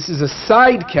 this is a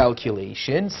side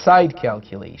calculation. Side.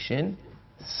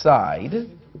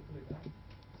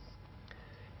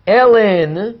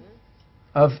 ln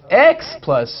of x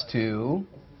plus 2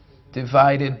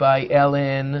 divided by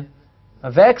ln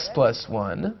of x plus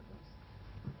 1.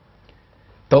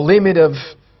 The limit of...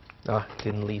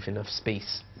 didn't leave enough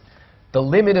space. The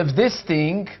limit of this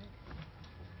thing,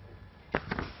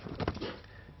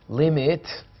 limit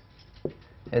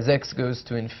as x goes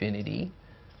to infinity,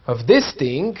 of this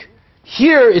thing,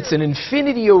 here it's an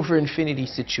infinity over infinity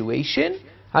situation,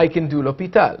 I can do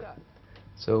l'hopital.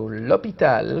 So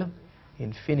l'hopital,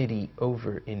 infinity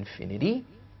over infinity.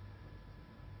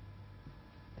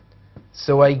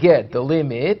 So I get the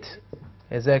limit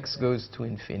as x goes to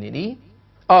infinity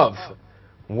of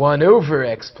 1 over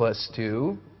x plus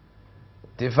 2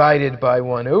 divided by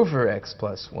 1 over x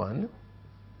plus 1.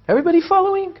 Everybody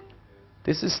following?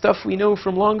 This is stuff we know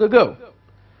from long ago.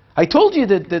 I told you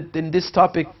that in this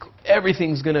topic,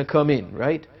 everything's going to come in,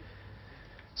 right?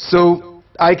 So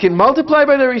I can multiply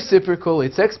by the reciprocal.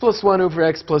 It's x plus 1 over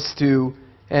x plus 2.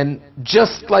 And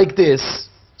just like this,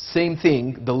 same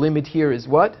thing, the limit here is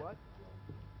what?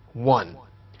 1.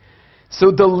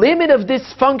 So the limit of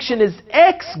this function as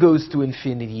x goes to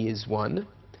infinity is 1.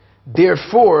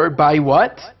 Therefore, by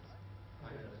what?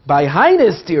 By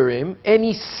Heine's theorem,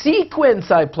 any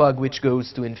sequence I plug which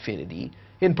goes to infinity,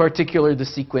 in particular the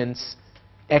sequence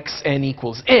xn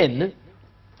equals n,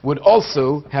 would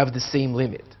also have the same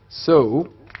limit. So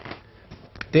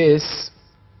this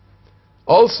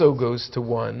also goes to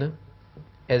 1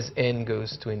 as n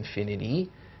goes to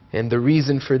infinity. And the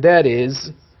reason for that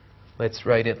is, let's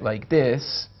write it like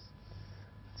this.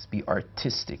 Let's be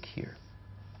artistic here.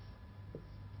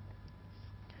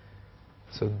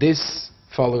 So this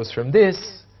follows from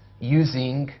this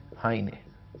using Heine.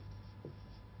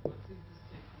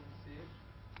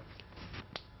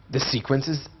 The sequence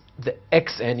is the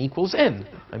xn equals n.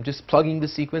 I'm just plugging the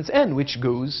sequence n, which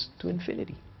goes to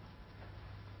infinity.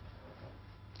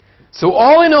 So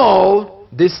all in all,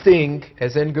 this thing,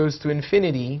 as n goes to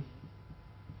infinity,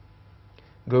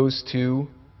 goes to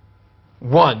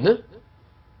 1.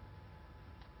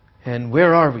 And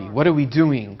where are we? What are we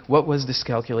doing? What was this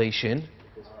calculation?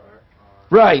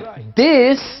 Right,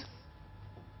 this,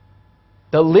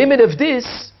 the limit of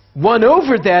this, 1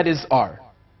 over that is r.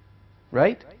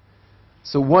 Right?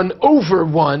 So 1 over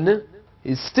 1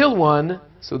 is still 1.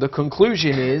 So the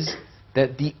conclusion is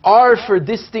that the r for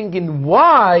this thing in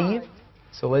y,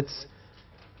 so let's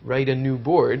write a new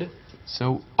board.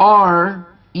 So r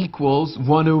equals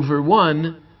 1 over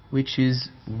 1, which is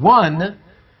 1,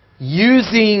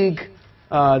 using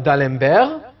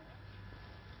D'Alembert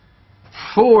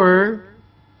for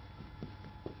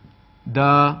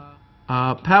the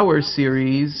power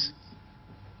series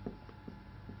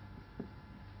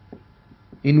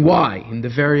in y, in the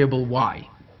variable y.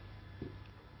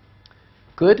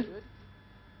 Good?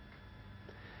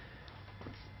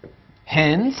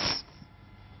 Hence,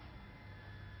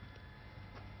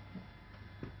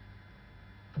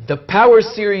 the power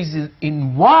series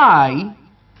in y,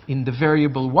 in the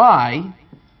variable y,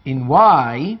 in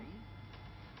y,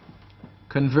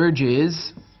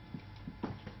 converges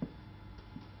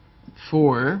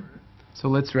for, so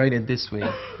let's write it this way.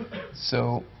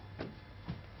 So,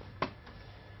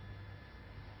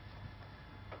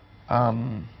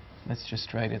 let's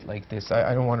just write it like this.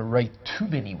 I don't want to write too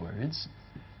many words.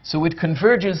 So it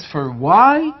converges for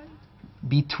y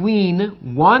between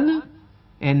 1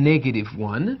 and negative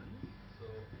 1.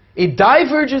 It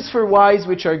diverges for y's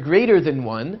which are greater than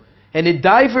 1, and it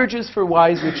diverges for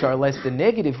y's which are less than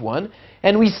negative 1,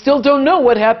 and we still don't know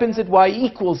what happens at y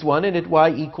equals 1 and at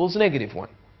y equals negative 1.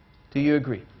 Do you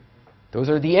agree? Those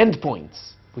are the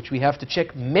endpoints, which we have to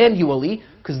check manually,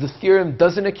 because the theorem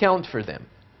doesn't account for them.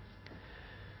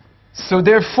 So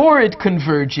therefore it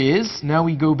converges, now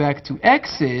we go back to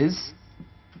x's,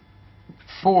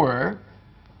 for,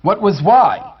 what was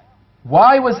y?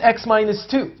 Y was x minus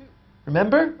 2.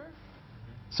 Remember?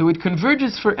 So it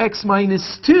converges for x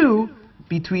minus 2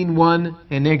 between 1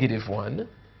 and negative 1.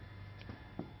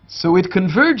 So it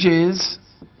converges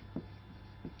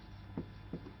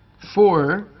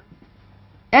for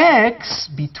x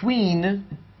between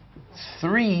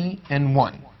 3 and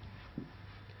 1.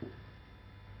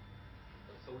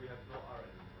 So we have no r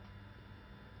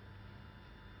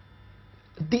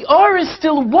anymore. The r is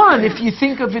still 1 if you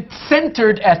think of it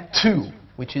centered at 2,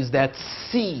 which is that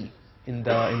c in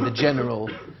the general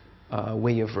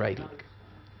way of writing.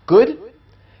 Good?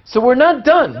 So we're not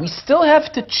done. We still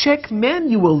have to check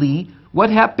manually what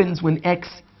happens when x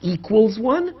equals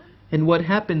 1 and what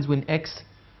happens when x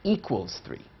equals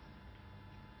 3.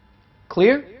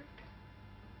 Clear?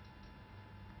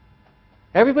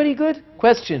 Everybody good?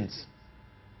 Questions?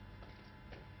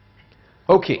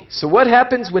 Okay, so what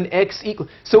happens when x equals...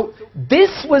 So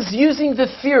this was using the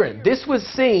theorem. This was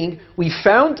saying we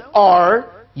found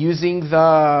r using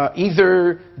the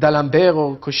either D'Alembert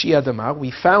or Cauchy-Adamar.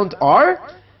 We found r,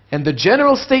 and the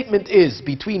general statement is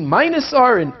between minus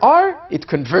r and r, it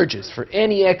converges for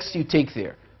any x you take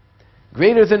there.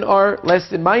 Greater than r, less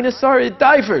than minus r, it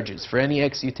diverges for any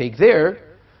x you take there.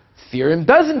 Theorem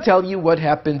doesn't tell you what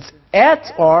happens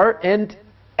at r and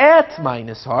at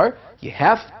minus r. You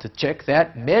have to check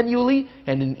that manually,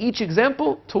 and in each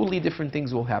example, totally different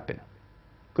things will happen.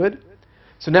 Good?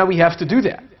 So now we have to do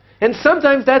that. And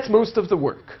sometimes that's most of the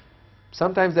work.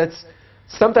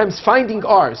 Sometimes finding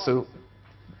r. So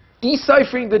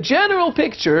deciphering the general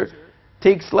picture,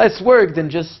 takes less work than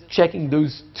just checking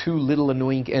those two little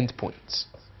annoying endpoints.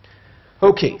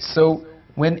 Okay, so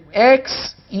when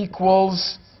x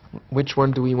equals, which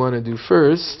one do we want to do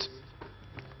first?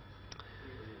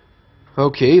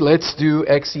 Okay, let's do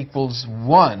x equals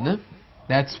 1.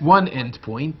 That's one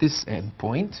endpoint, this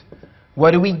endpoint.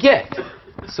 What do we get?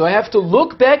 So I have to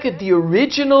look back at the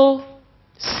original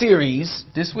series.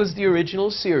 This was the original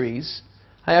series.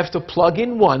 I have to plug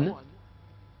in 1.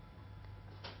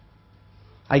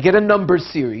 I get a number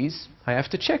series. I have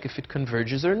to check if it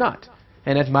converges or not.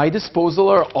 And at my disposal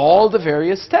are all the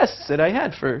various tests that I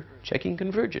had for checking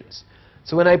convergence.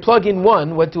 So when I plug in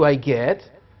 1, what do I get?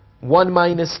 1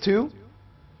 minus 2,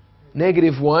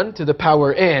 negative 1 to the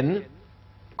power n,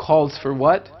 calls for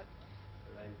what?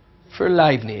 For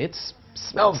Leibniz.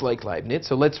 Smells like Leibniz.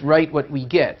 So let's write what we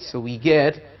get. So we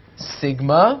get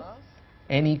sigma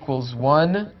n equals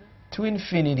 1 to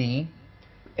infinity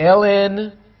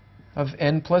ln of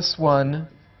n plus 1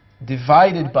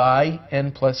 divided by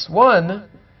n plus 1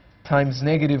 times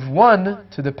negative 1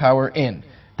 to the power n.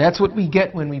 That's what we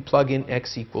get when we plug in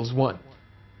x equals 1.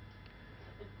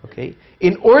 Okay?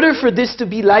 In order for this to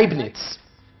be Leibniz,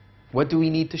 what do we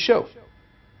need to show?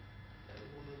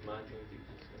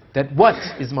 That what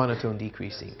is monotone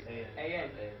decreasing?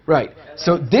 Right.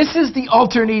 So this is the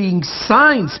alternating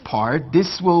signs part.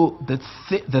 This will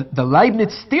the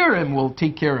Leibniz theorem will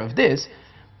take care of this.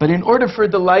 But in order for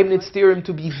the Leibniz theorem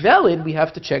to be valid, we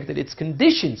have to check that its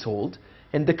conditions hold.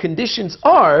 And the conditions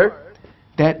are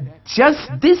that just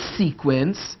this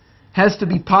sequence has to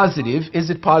be positive. Is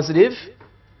it positive?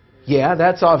 Yeah,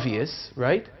 that's obvious,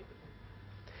 right?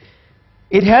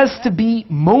 It has to be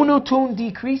monotone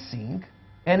decreasing,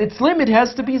 and its limit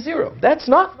has to be 0. That's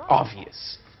not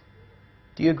obvious.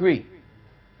 Do you agree?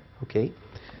 Okay.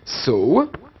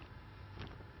 So,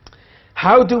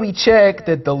 how do we check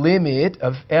that the limit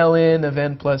of ln of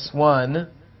n plus 1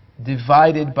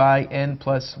 divided by n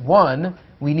plus 1,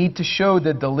 we need to show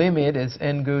that the limit as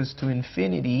n goes to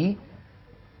infinity,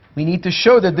 we need to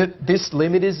show that this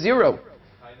limit is 0.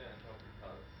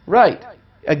 Right.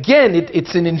 Again,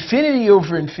 it's an infinity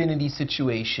over infinity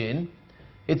situation.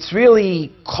 It's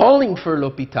really calling for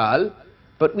L'Hopital,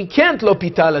 but we can't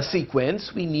L'Hopital a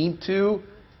sequence. We need to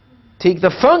take the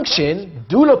function,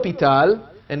 do L'Hopital,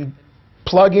 and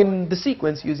plug in the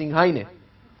sequence using Heine.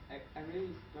 I really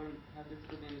don't have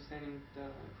difficulty understanding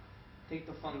take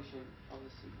the function of the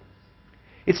sequence.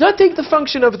 It's not take the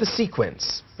function of the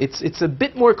sequence. It's a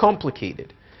bit more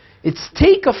complicated. It's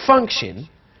take a function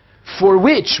for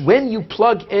which when you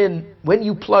plug in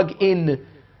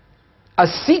a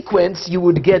sequence, you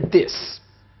would get this.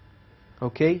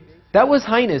 Okay? That was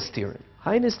Heine's theorem.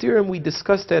 Heine's theorem we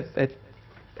discussed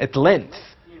at length,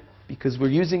 because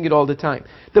we're using it all the time.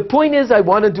 The point is, I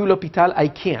want to do L'Hopital. I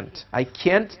can't. I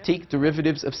can't take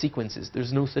derivatives of sequences.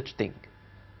 There's no such thing.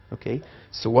 Okay?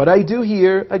 So what I do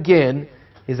here, again,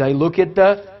 is I look at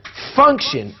the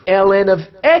function ln of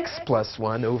x plus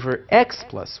 1 over x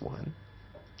plus 1.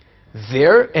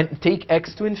 There, and take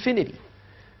x to infinity.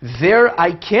 There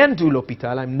I can do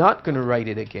L'Hopital. I'm not going to write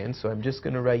it again, so I'm just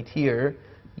going to write here,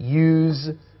 use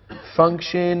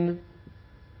function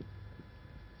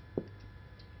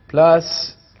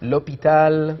plus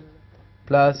L'Hopital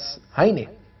plus Heine.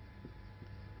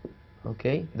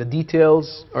 Okay, the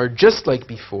details are just like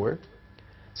before.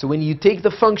 So when you take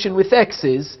the function with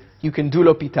x's, you can do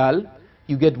L'Hopital.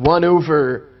 You get 1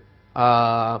 over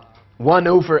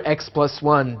x plus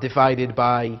 1 divided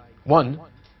by 1,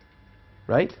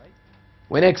 right?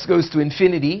 When x goes to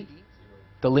infinity,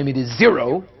 the limit is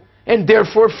 0, and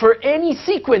therefore for any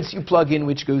sequence you plug in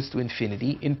which goes to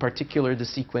infinity, in particular the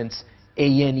sequence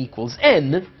an equals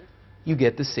n, you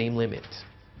get the same limit.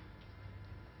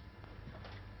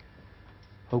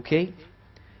 Okay?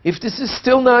 If this is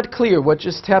still not clear what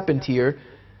just happened here,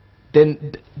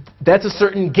 then that's a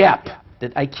certain gap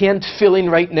that I can't fill in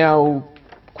right now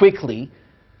quickly.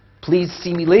 Please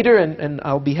see me later and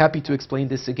I'll be happy to explain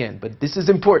this again. But this is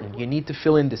important. You need to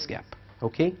fill in this gap.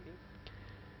 Okay?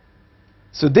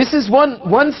 So this is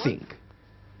one thing.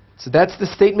 So that's the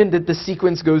statement that the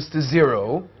sequence goes to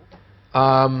 0.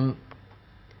 Ln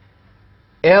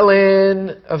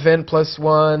of n plus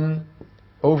 1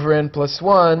 over n plus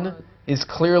 1 is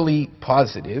clearly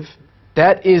positive.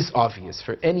 That is obvious.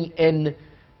 For any n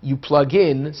you plug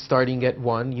in, starting at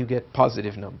 1, you get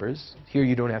positive numbers. Here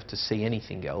you don't have to say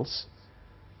anything else.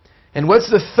 And what's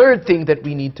the third thing that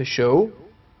we need to show?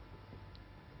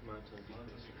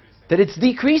 That it's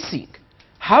decreasing.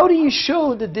 How do you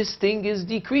show that this thing is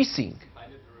decreasing?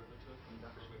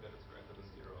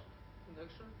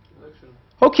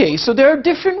 Okay, so there are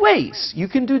different ways. You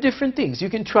can do different things. You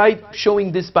can try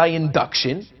showing this by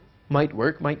induction. Might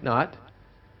work, might not.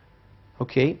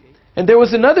 Okay? And there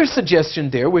was another suggestion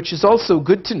there, which is also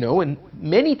good to know and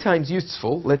many times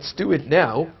useful. Let's do it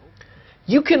now.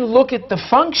 You can look at the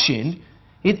function.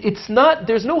 It's not,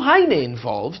 there's no Heine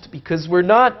involved because we're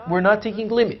not taking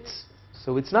limits.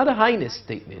 So it's not a Heine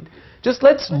statement. Just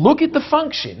let's look at the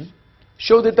function,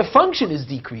 show that the function is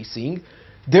decreasing.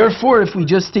 Therefore, if we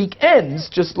just take n's,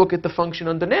 just look at the function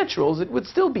under naturals, it would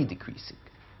still be decreasing.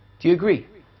 Do you agree?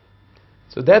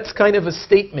 So that's kind of a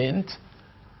statement.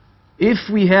 If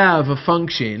we have a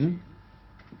function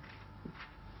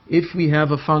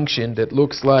that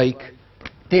looks like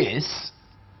this,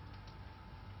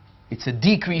 it's a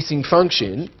decreasing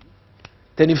function,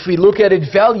 then if we look at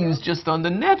its values just on the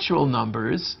natural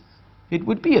numbers, it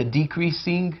would be a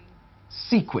decreasing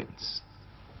sequence.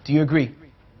 Do you agree?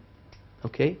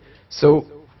 Okay? So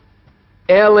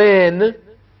ln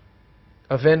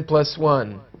of n plus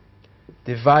 1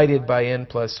 divided by n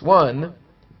plus 1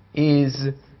 is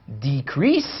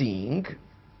decreasing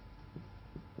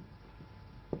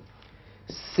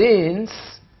since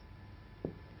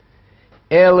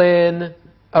ln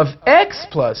of x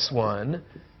plus 1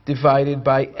 divided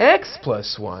by x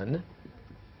plus 1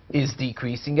 is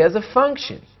decreasing as a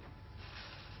function.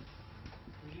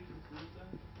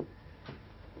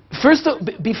 First,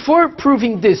 before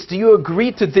proving this, do you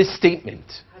agree to this statement?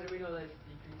 How do we know that it's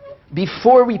decreasing?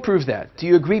 Before we prove that, do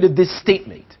you agree to this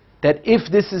statement? That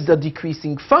if this is a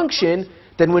decreasing function,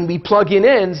 then when we plug in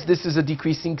n's, this is a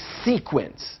decreasing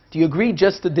sequence. Do you agree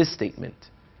just to this statement?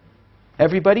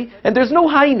 Everybody? And there's no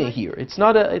Heine here. It's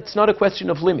not a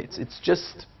question of limits. It's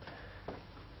just,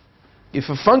 if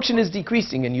a function is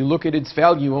decreasing and you look at its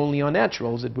value only on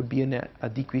naturals, it would be a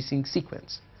decreasing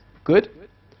sequence. Good?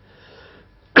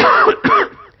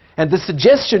 And the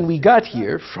suggestion we got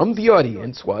here from the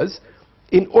audience was,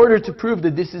 in order to prove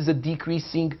that this is a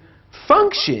decreasing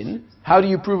function, how do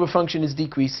you prove a function is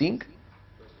decreasing?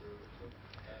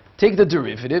 Take the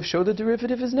derivative, show the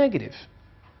derivative is negative.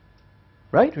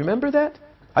 Right? Remember that?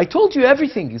 I told you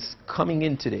everything is coming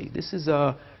in today. This is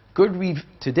a good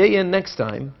today and next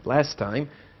time, last time,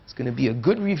 it's going to be a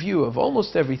good review of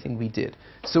almost everything we did.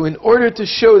 So in order to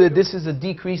show that this is a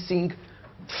decreasing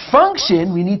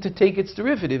function, we need to take its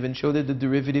derivative and show that the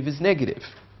derivative is negative.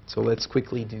 So let's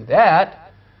quickly do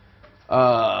that.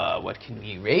 What can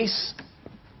we erase?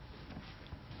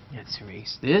 Let's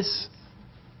erase this.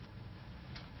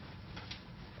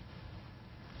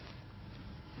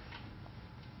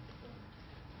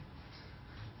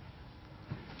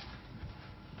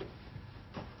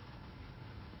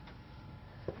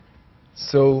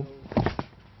 So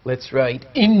let's write,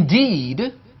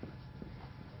 indeed,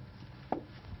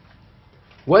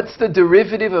 what's the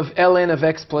derivative of ln of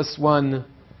x plus 1?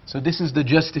 So this is the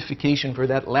justification for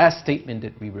that last statement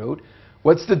that we wrote.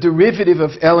 What's the derivative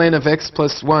of ln of x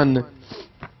plus 1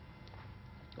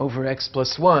 over x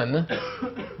plus 1?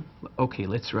 Okay,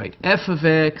 let's write f of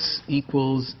x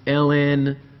equals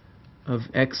ln of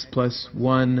x plus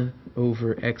 1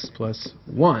 over x plus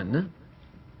 1.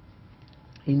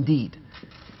 Indeed,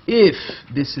 if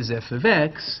this is f of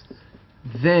x,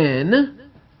 then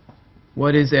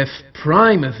what is f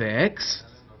prime of x?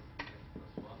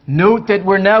 Note that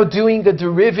we're now doing the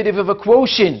derivative of a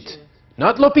quotient.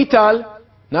 Not l'hôpital,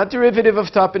 not derivative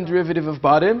of top and derivative of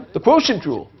bottom, the quotient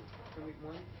rule.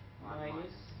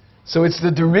 So it's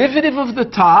the derivative of the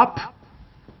top,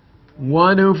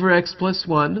 1 over x plus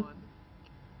 1, Times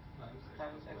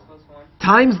x plus 1.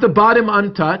 times the bottom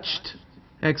untouched,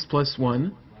 x plus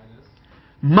 1,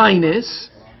 minus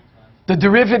the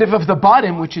derivative of the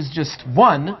bottom, which is just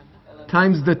 1,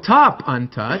 times the top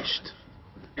untouched,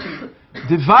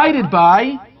 divided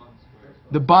by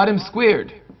the bottom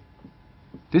squared.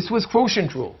 This was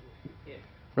quotient rule,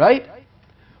 right?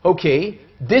 Okay,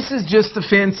 this is just a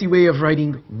fancy way of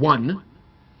writing 1.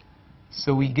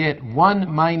 So we get 1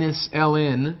 minus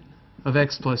ln of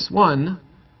x plus 1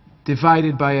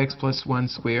 divided by x plus 1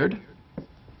 squared.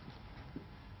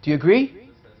 Do you agree?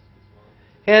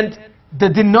 And the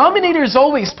denominator is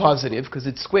always positive because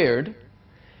it's squared.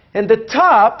 And the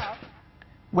top,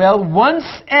 well, once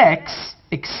x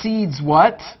exceeds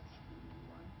what?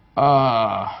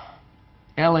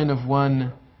 Ln of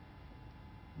 1.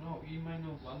 No, e minus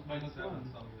 1 minus 1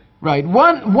 something. Right.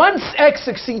 Once x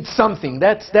exceeds something,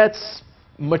 that's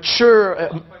mature.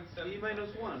 E minus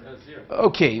 1. 0.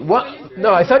 Okay.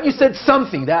 No, I thought you said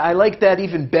something. I like that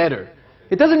even better.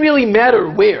 It doesn't really matter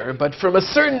where, but from a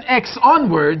certain x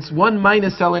onwards, 1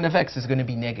 minus ln of x is going to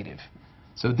be negative.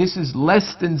 So this is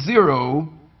less than 0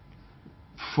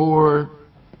 from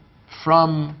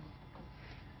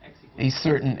a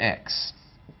certain x.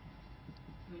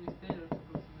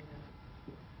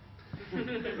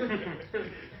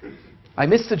 I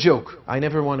missed a joke. I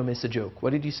never want to miss a joke.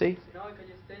 What did you say? Now I can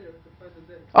use Taylor to find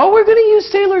the depth. Oh, we're going to use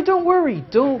Taylor. Don't worry.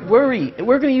 Don't worry.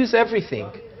 We're going to use everything.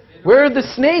 Where are the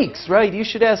snakes? Right? You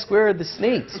should ask, where are the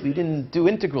snakes? We didn't do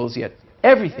integrals yet.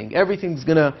 Everything. Everything's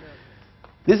going to...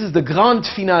 This is the grand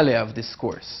finale of this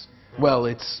course. Well,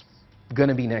 it's going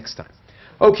to be next time.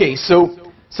 Okay, so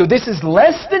this is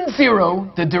less than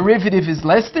 0. The derivative is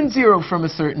less than 0 from a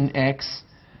certain x.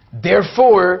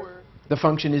 Therefore, the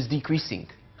function is decreasing.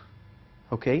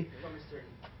 Okay?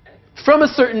 From a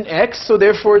certain x, so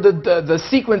therefore the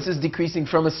sequence is decreasing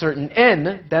from a certain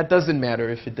n. That doesn't matter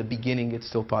if at the beginning it's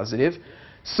still positive.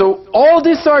 So all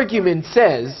this argument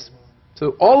says,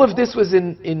 so all of this was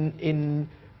in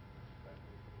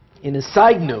a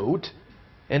side note,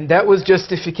 and that was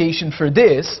justification for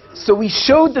this. So we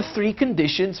showed the 3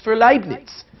 conditions for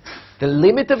Leibniz. The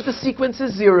limit of the sequence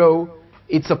is 0,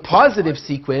 it's a positive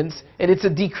sequence, and it's a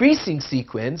decreasing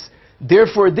sequence.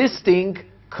 Therefore, this thing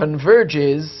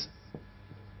converges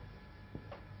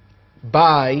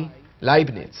by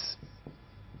Leibniz.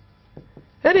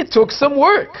 And it took some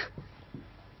work.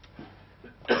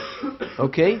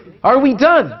 Okay? Are we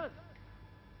done?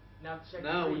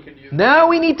 Now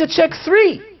we need to check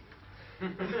 3.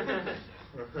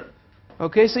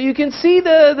 Okay, so you can see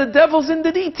the devil's in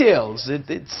the details.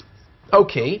 It's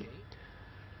okay.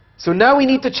 So now we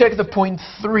need to check the point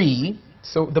 3.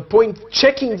 So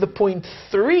checking the point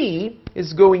 3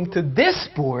 is going to this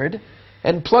board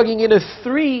and plugging in a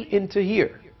 3 into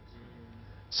here.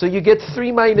 So you get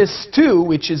 3 minus 2,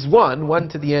 which is 1. 1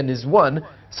 to the n is 1.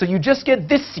 So you just get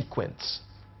this sequence.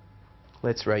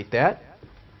 Let's write that.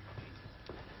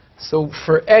 So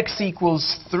for x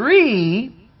equals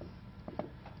 3,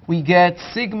 we get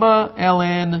sigma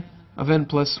ln of n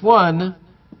plus 1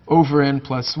 over n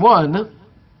plus 1.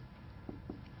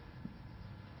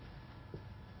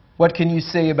 What can you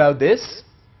say about this?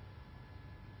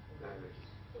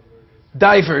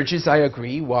 Diverges, I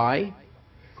agree. Why?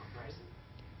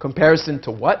 Comparison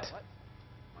to what?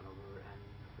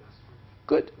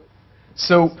 Good.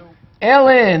 So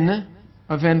ln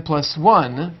of n plus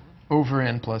 1 over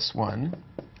n plus 1,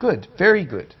 good, very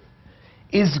good,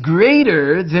 is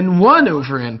greater than 1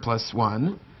 over n plus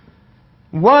 1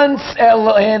 once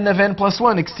ln of n plus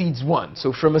 1 exceeds 1.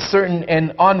 So from a certain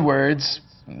n onwards,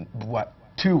 what,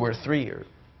 2 or 3? Or,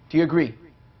 do you agree?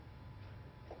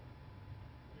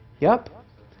 Yep.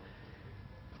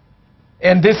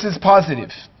 And this is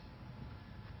positive.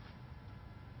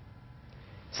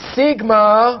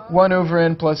 Sigma 1 over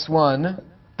n plus 1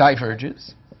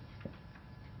 diverges.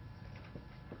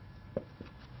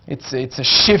 It's a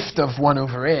shift of 1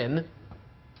 over n.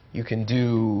 You can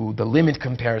do the limit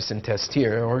comparison test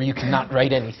here, or you cannot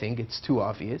write anything. It's too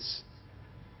obvious.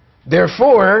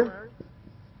 Therefore,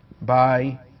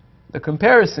 by the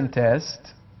comparison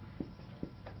test,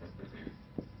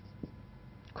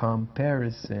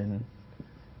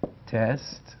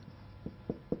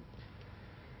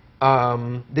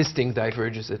 this thing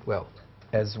diverges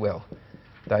as well.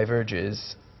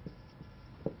 Diverges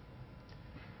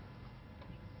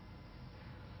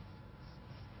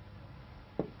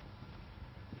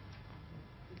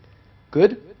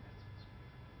good?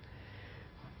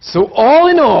 So all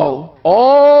in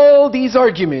all these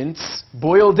arguments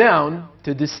boil down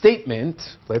to this statement.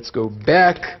 Let's go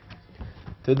back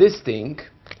to this thing,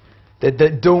 that the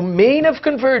domain of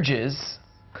convergence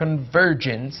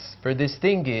for this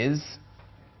thing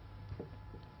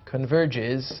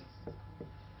converges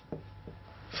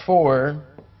for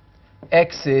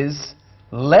x is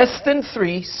less than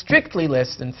 3, strictly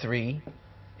less than 3,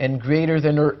 and greater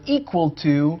than or equal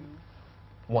to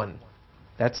 1.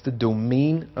 That's the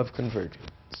domain of convergence.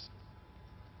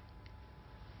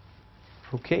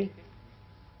 Okay?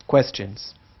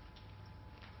 Questions?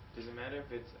 Does it matter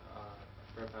if it's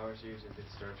for a power series if it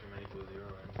starts from n equals 0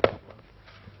 or n equals 1?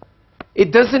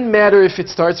 It doesn't matter if it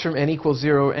starts from n equals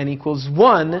 0 or n equals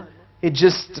 1. It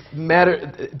just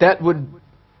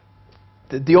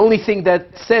the only thing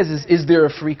that says is there a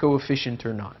free coefficient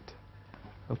or not?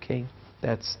 Okay?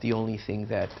 That's the only thing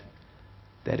that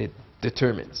it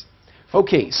determines.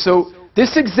 Okay, so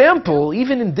this example,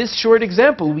 even in this short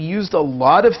example, we used a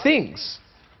lot of things,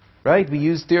 right? We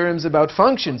used theorems about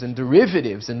functions and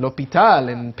derivatives and L'Hopital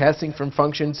and passing from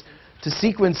functions to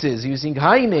sequences using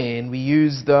Heine, and we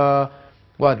used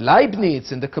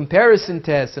Leibniz and the comparison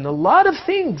test, and a lot of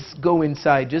things go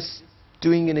inside just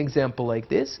doing an example like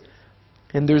this.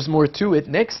 And there's more to it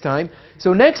next time.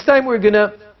 So next time we're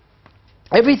gonna,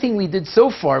 everything we did so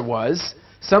far was,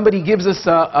 somebody gives us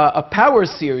a power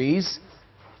series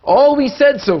All we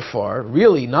said so far,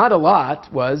 really not a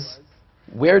lot, was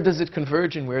where does it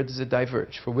converge and where does it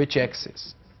diverge, for which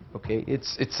x's. Okay,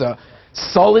 it's a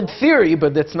solid theory,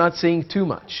 but that's not saying too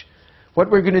much. What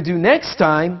we're going to do next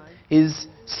time is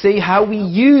say how we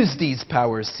use these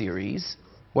power series,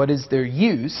 what is their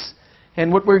use,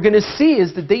 and what we're going to see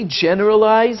is that they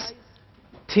generalize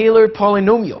Taylor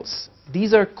polynomials.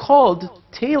 These are called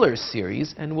Taylor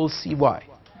series, and we'll see why.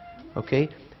 Okay?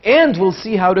 And we'll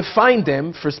see how to find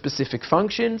them for specific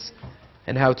functions,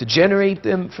 and how to generate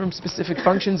them from specific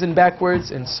functions and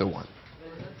backwards, and so on.